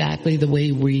happen exactly the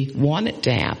way we want it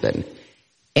to happen.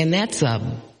 And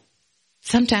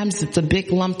sometimes it's a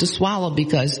big lump to swallow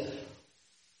because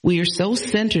we are so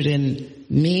centered in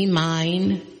me,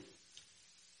 mine,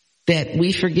 that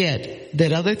we forget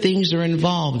that other things are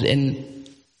involved, and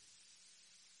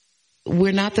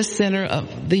we're not the center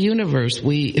of the universe.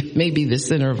 We may be the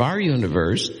center of our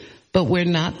universe, but we're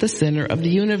not the center of the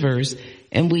universe,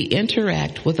 and we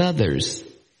interact with others,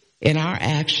 and our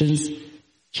actions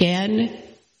can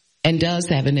and does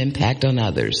have an impact on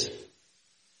others.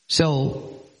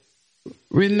 So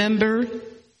remember,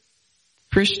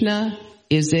 Krishna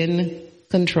is in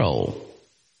control.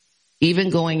 Even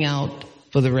going out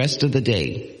for the rest of the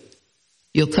day,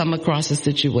 you'll come across a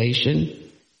situation.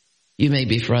 You may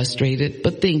be frustrated,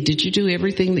 but think, did you do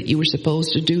everything that you were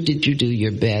supposed to do? Did you do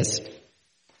your best?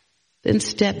 Then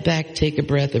step back, take a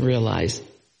breath, and realize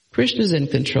Krishna's in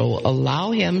control.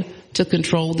 Allow him to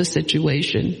control the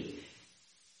situation,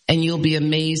 and you'll be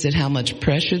amazed at how much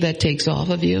pressure that takes off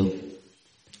of you.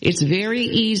 It's very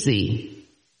easy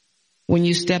when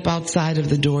you step outside of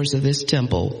the doors of this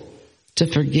temple to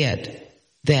forget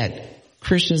that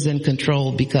Krishna's in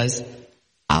control, because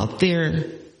out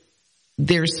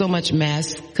there's so much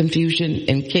mass confusion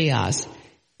and chaos.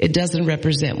 It doesn't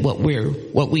represent what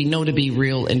we know to be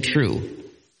real and true.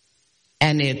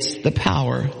 And it's the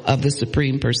power of the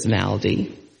Supreme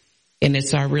Personality. And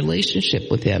it's our relationship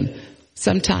with him.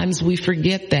 sometimes we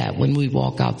forget that when we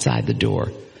walk outside the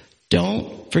door.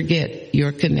 Don't forget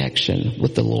your connection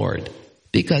with the Lord,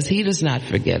 because he does not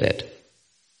forget it.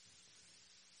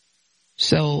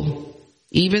 So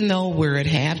even though we're at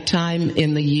halftime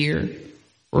in the year,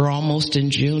 we're almost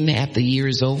in June, half the year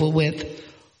is over with,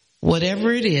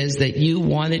 whatever it is that you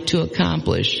wanted to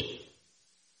accomplish,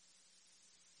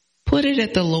 put it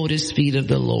at the lotus feet of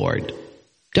the Lord.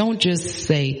 Don't just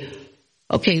say,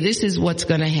 okay, this is what's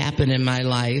going to happen in my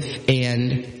life,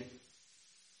 and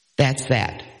that's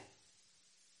that.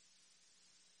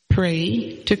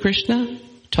 Pray to Krishna.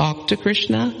 Talk to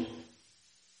Krishna.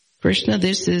 Krishna,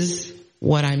 this is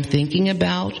what I'm thinking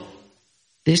about.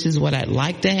 This is what I'd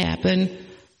like to happen.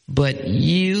 But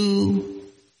you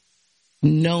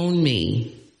known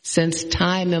me since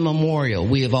time immemorial.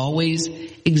 We have always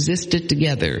existed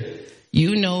together.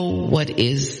 You know what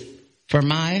is for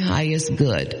my highest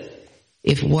good.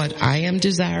 If what I am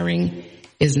desiring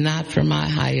is not for my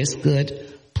highest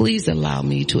good, please allow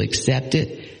me to accept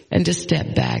it and to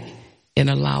step back and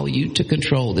allow you to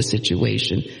control the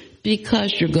situation,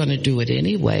 because you're going to do it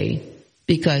anyway.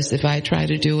 Because if I try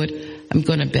to do it, I'm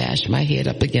going to bash my head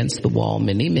up against the wall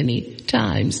many, many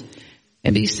times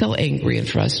and be so angry and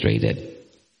frustrated.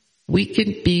 We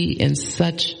can be in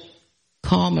such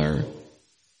calmer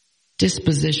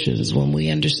dispositions when we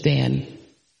understand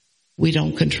we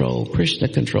don't control. Krishna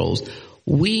controls.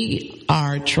 We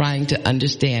are trying to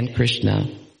understand Krishna.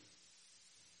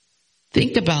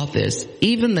 Think about this.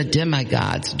 Even the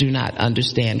demigods do not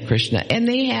understand Krishna, and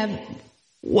they have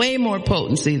way more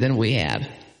potency than we have.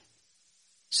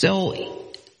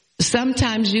 So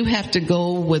sometimes you have to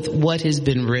go with what has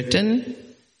been written,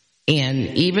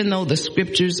 and even though the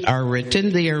scriptures are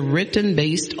written, they are written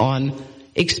based on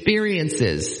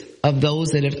experiences of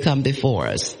those that have come before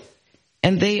us.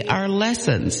 And they are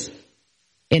lessons.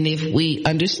 And if we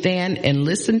understand and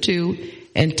listen to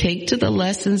and take to the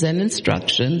lessons and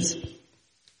instructions,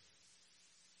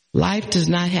 life does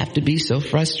not have to be so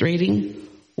frustrating.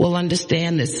 We'll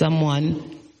understand that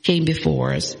someone came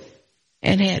before us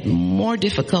and had more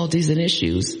difficulties and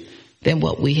issues than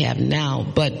what we have now.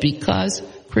 But because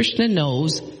Krishna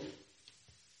knows,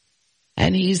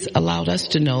 and he's allowed us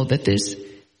to know that this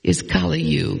is Kali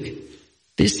Yuga.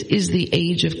 This is the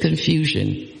age of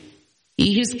confusion.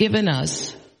 He has given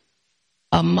us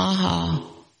a Maha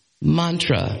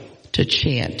mantra to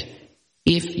chant.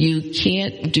 If you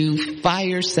can't do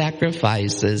fire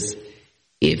sacrifices,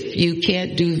 if you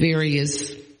can't do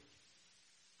various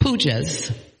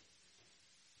pujas,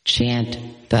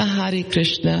 chant the Hare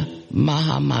Krishna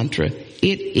Maha Mantra.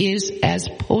 It is as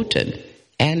potent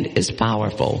and as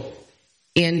powerful.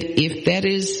 And if that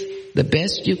is the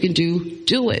best you can do,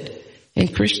 do it.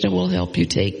 And Krishna will help you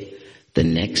take the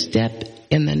next step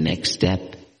and the next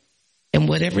step and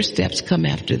whatever steps come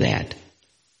after that.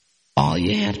 All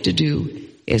you have to do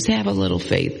is have a little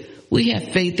faith. We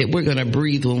have faith that we're going to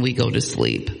breathe when we go to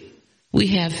sleep. We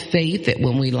have faith that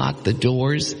when we lock the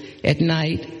doors at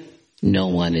night, no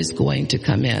one is going to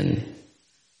come in.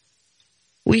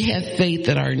 We have faith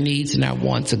that our needs and our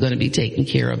wants are going to be taken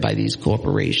care of by these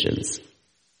corporations.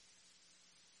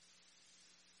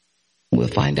 We'll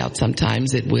find out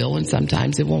sometimes it will and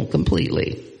sometimes it won't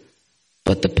completely.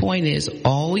 But the point is,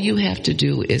 all you have to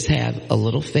do is have a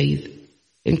little faith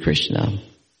in Krishna.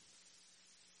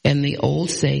 And the old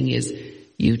saying is,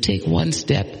 you take one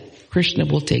step, Krishna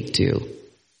will take two.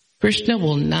 Krishna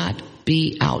will not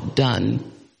be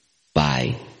outdone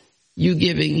by you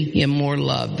giving him more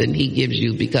love than he gives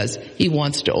you because he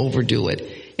wants to overdo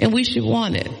it. And we should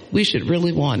want it. We should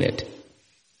really want it.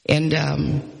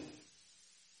 And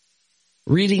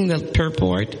reading the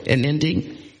purport and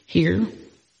ending here,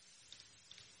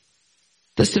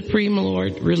 the Supreme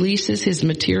Lord releases his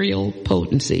material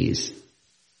potencies,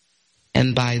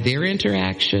 and by their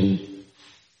interaction,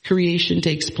 creation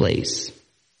takes place.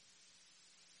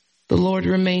 The Lord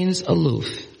remains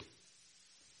aloof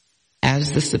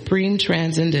as the supreme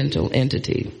transcendental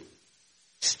entity.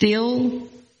 Still,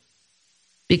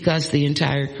 because the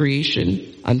entire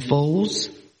creation unfolds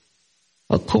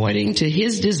according to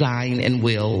his design and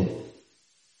will,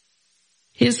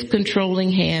 his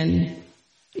controlling hand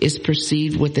is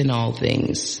perceived within all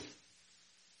things.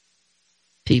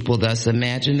 People thus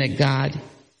imagine that God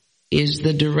is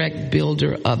the direct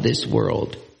builder of this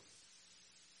world,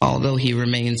 although he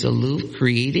remains aloof,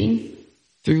 creating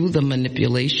through the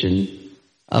manipulation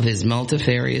of his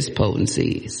multifarious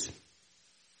potencies.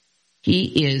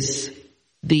 He is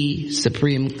the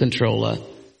supreme controller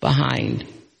behind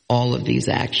all of these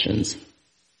actions,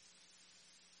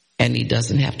 and he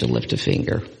doesn't have to lift a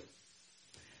finger.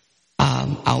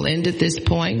 I'll end at this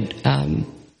point.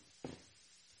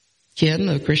 Kim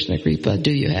or Krishna Kripa, do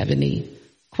you have any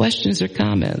questions or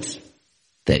comments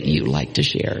that you'd like to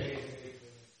share?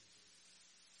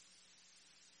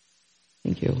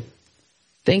 Thank you.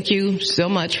 Thank you so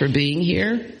much for being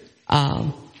here,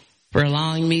 for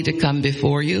allowing me to come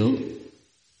before you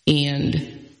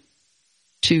and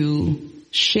to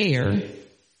share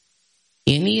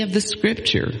any of the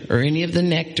scripture or any of the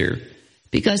nectar,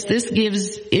 because this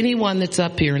gives anyone that's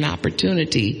up here an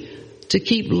opportunity to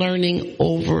keep learning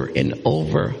over and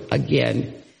over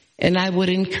again. And I would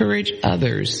encourage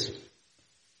others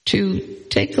to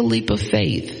take a leap of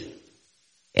faith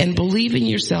and believe in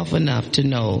yourself enough to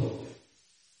know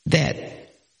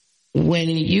that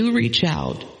when you reach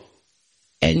out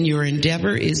and your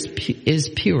endeavor is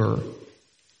pure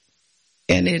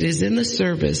and it is in the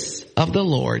service of the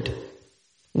Lord,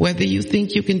 whether you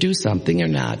think you can do something or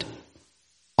not,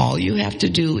 all you have to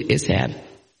do is have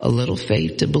a little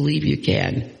faith to believe you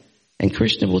can, and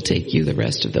Krishna will take you the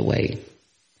rest of the way.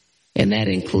 And that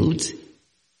includes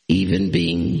even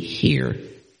being here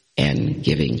and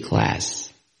giving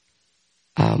class.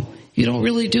 You don't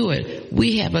really do it.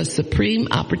 We have a supreme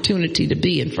opportunity to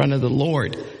be in front of the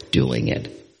Lord doing it.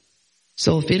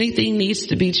 So if anything needs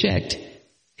to be checked,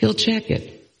 He'll check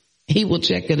it. He will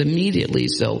check it immediately.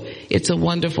 So it's a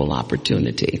wonderful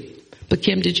opportunity. But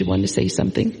Kim, did you want to say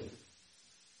something?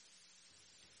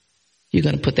 You're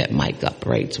going to put that mic up,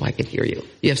 right, so I can hear you.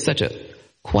 You have such a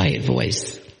quiet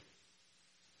voice.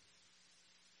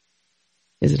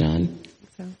 Is it on?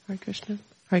 So, Hare Krishna.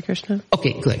 Hare Krishna.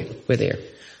 Okay, good. We're there.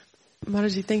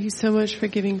 Mataji, thank you so much for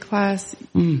giving class.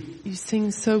 You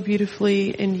sing so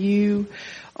beautifully, and you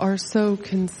are so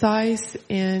concise,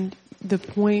 and the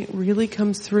point really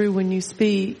comes through when you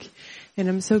speak. And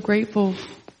I'm so grateful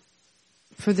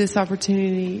for this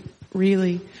opportunity,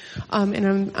 really.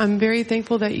 And I'm very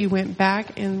thankful that you went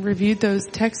back and reviewed those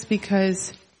texts,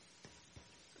 because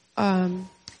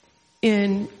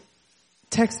in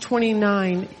text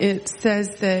 29, it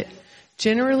says that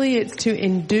generally it's to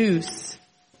induce.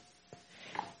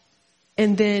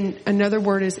 And then another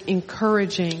word is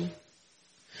encouraging.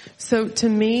 So to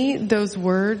me, those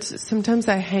words, sometimes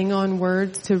I hang on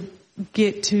words to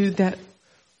get to that.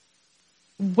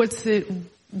 What's it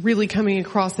really coming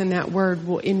across in that word?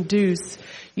 Will induce.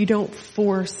 You don't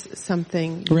force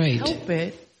something. You right. Help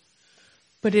it,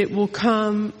 but it will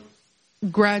come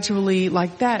gradually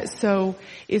like that. So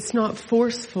it's not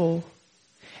forceful.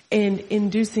 And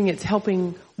inducing, it's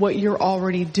helping what you're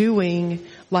already doing,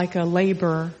 like a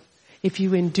labor. If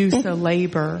you induce a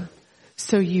labor,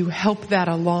 so you help that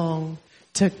along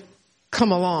to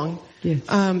come along. Yes.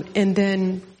 And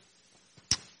then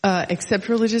accept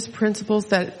religious principles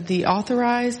that the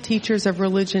authorized teachers of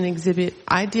religion exhibit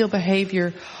ideal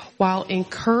behavior while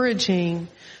encouraging.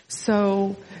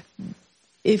 So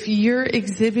if you're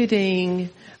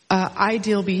exhibiting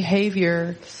ideal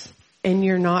behavior and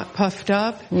you're not puffed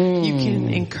up, you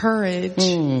can encourage.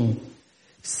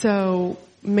 So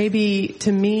maybe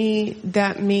to me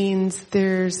that means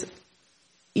there's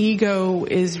ego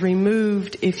is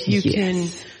removed if you can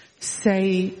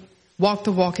say, walk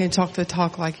the walk and talk the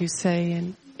talk, like you say,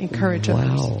 and encourage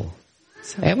others. Wow.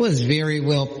 So. That was very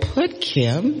well put,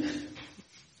 Kim.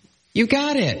 You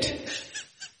got it.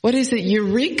 What is it?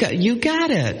 Eureka. You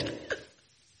got it.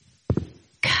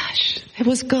 Gosh, it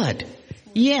was good.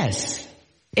 Yes,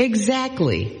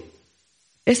 exactly.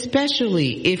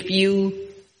 Especially if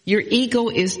your ego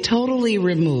is totally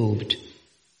removed.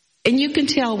 And you can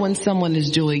tell when someone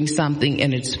is doing something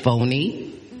and it's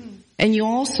phony. And you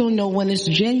also know when it's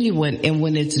genuine. And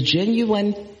when it's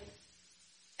genuine,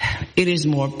 it is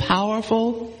more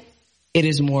powerful. It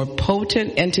is more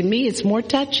potent. And to me, it's more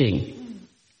touching.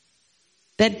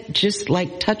 That just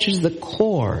like touches the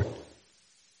core.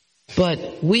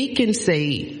 But we can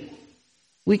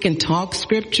talk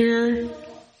scripture.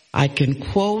 I can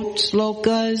quote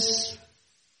slokas.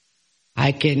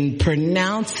 I can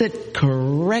pronounce it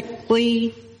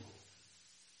correctly.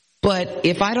 But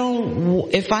if I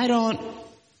don't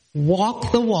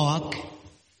walk the walk,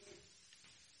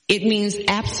 it means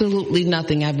absolutely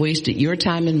nothing. I've wasted your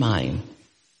time and mine.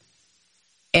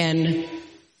 And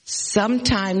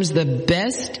sometimes the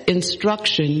best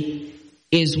instruction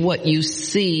is what you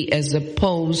see, as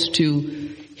opposed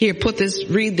to, here, put this,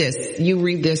 read this, you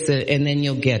read this, and then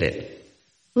you'll get it.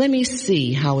 Let me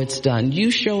see how it's done. You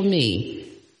show me.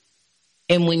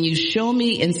 And when you show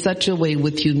me in such a way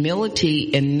with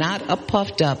humility and not a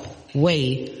puffed up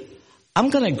way, I'm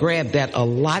going to grab that a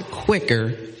lot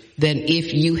quicker than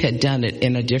if you had done it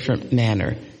in a different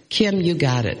manner. Kim, you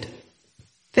got it.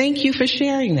 Thank you for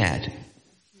sharing that.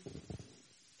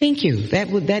 Thank you.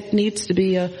 That needs to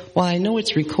be well, I know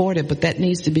it's recorded, but that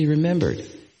needs to be remembered.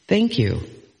 Thank you.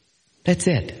 That's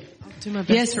it. I'll do my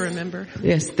best to remember.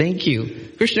 Yes, thank you.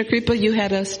 Krishna Kripa, you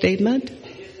had a statement?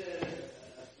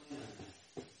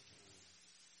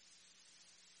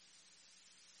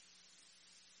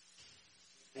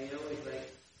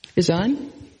 Is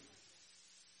on?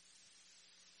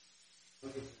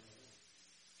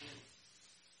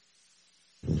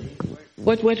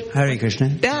 What? Hare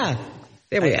Krishna. Ah,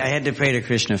 there we are. I had to pray to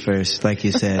Krishna first, like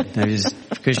you said.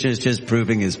 Krishna is just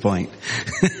proving his point.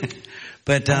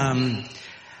 But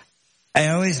I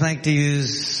always like to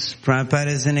use Prabhupada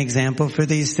as an example for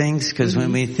these things, because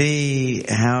when we see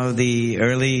how the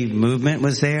early movement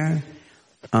was there,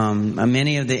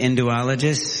 many of the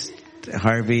Hinduologists,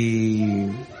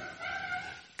 Harvey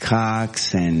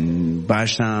Cox and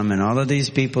Basham and all of these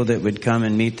people that would come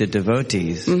and meet the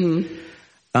devotees,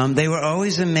 they were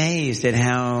always amazed at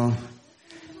how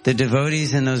the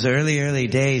devotees in those early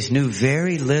days knew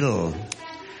very little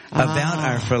about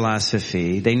our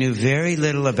philosophy. They knew very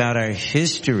little about our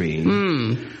history,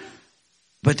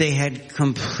 but they had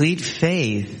complete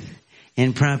faith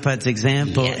in Prabhupada's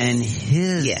example and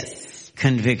his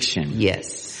conviction.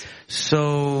 Yes.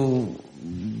 So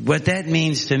what that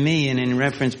means to me, and in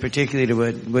reference particularly to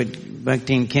what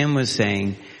Bhakti Kim was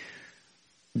saying,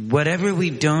 whatever we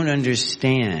don't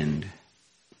understand,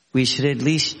 we should at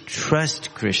least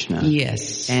trust Krishna.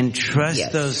 Yes. And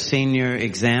trust those senior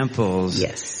examples.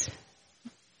 Yes.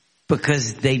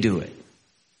 Because they do it.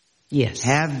 Yes.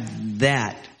 Have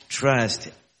that trust,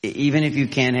 even if you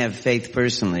can't have faith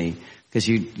personally, because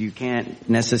you can't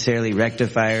necessarily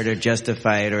rectify it or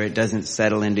justify it, or it doesn't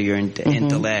settle into your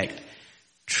intellect.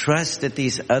 Trust that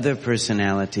these other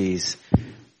personalities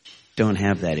don't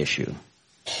have that issue.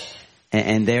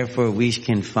 And therefore we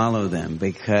can follow them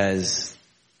because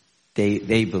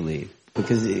they believe.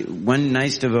 Because one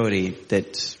nice devotee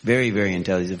that's very, very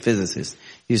intelligent, a physicist,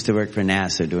 used to work for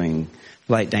NASA doing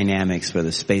flight dynamics for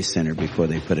the Space Center before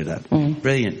they put it up.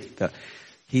 Brilliant.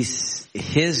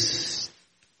 His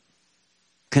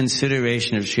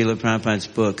consideration of Srila Prabhupada's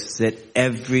books that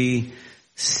every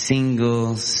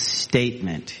single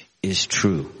statement is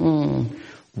true.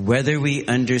 Whether we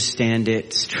understand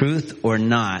its truth or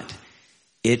not,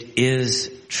 it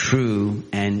is true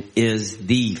and is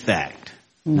the fact.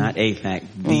 Not a fact,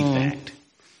 the fact.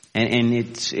 And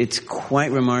it's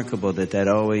quite remarkable that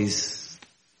always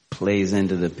plays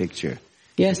into the picture.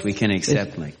 Yes. If we can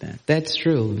accept like that. That's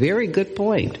true. Very good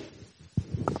point.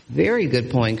 Very good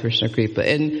point, Krishna Kripa.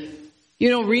 And,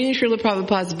 reading Srila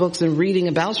Prabhupada's books and reading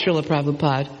about Srila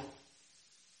Prabhupada,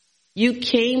 you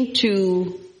came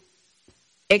to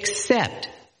accept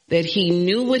that he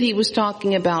knew what he was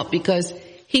talking about because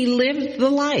he lived the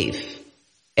life.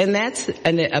 And that's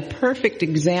a perfect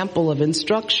example of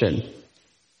instruction.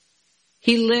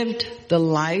 He lived the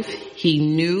life. He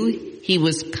knew. He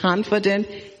was confident.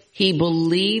 He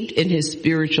believed in his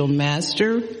spiritual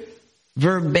master.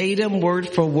 Verbatim, word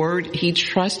for word. He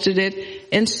trusted it.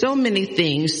 And so many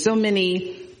things, so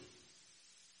many,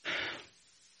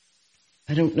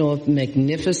 I don't know if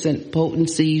magnificent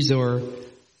potencies or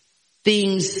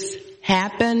things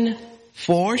happen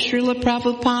for Srila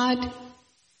Prabhupada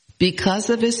because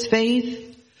of his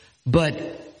faith.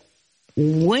 But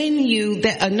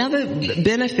another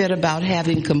benefit about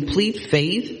having complete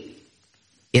faith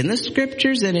in the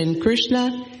scriptures and in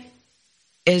Krishna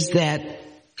is that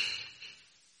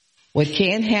what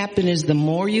can happen is the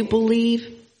more you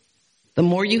believe, the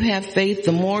more you have faith,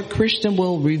 the more Krishna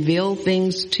will reveal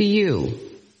things to you.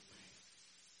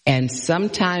 And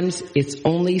sometimes it's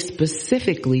only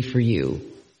specifically for you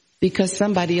because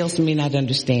somebody else may not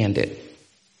understand it.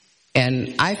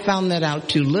 And I found that out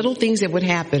too. Little things that would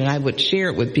happen, and I would share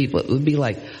it with people. It would be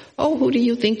like, oh, who do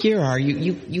you think you are?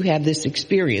 You have this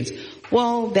experience.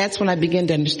 Well, that's when I began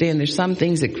to understand there's some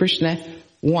things that Krishna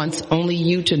wants only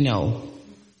you to know.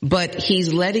 But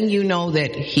he's letting you know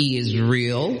that he is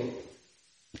real.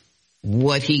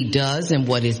 What he does and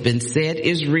what has been said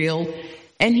is real.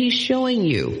 And he's showing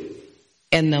you.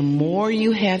 And the more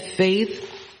you have faith,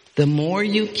 the more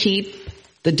you keep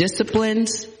the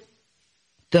disciplines,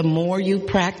 the more you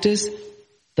practice,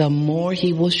 the more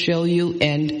he will show you.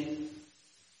 And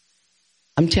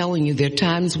I'm telling you, there are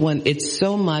times when it's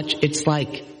so much, it's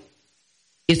like,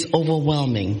 it's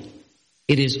overwhelming.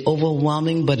 It is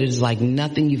overwhelming, but it is like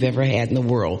nothing you've ever had in the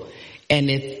world. And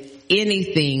if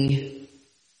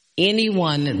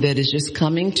anyone that is just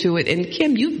coming to it, and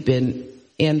Kim, you've been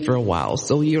in for a while,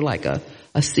 so you're like a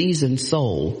seasoned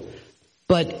soul.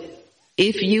 But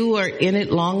if you are in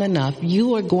it long enough,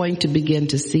 you are going to begin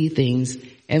to see things.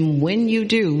 And when you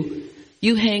do,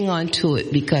 you hang on to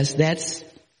it, because that's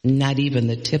not even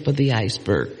the tip of the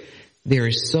iceberg. There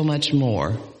is so much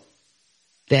more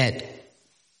that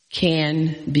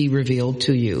can be revealed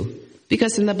to you.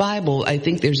 Because in the Bible, I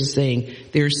think there's a saying,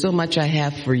 there's so much I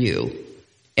have for you.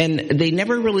 And they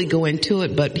never really go into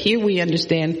it, but here we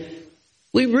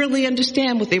really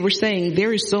understand what they were saying.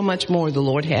 There is so much more the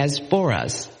Lord has for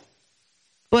us.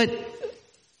 But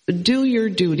do your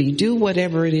duty, do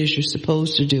whatever it is you're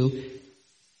supposed to do,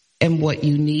 and what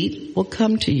you need will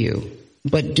come to you.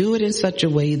 But do it in such a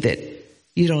way that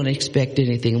you don't expect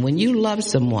anything. When you love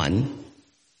someone,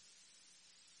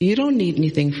 you don't need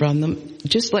anything from them.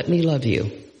 Just let me love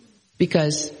you,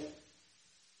 because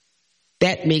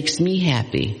that makes me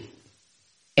happy.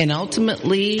 And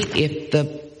ultimately, if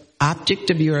the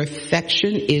object of your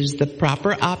affection is the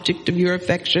proper object of your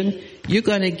affection, you're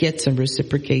going to get some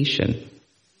reciprocation.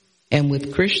 And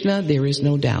with Krishna, there is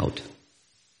no doubt.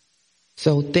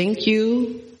 So thank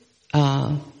you.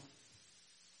 Thank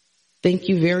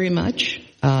you very much,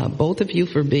 both of you,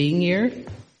 for being here.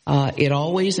 It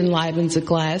always enlivens a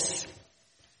class.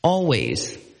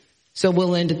 Always. So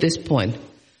we'll end at this point.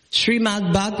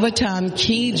 Srimad Bhagavatam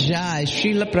ki jai,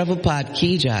 Srila Prabhupada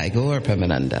ki jai, Gaur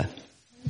Premananda.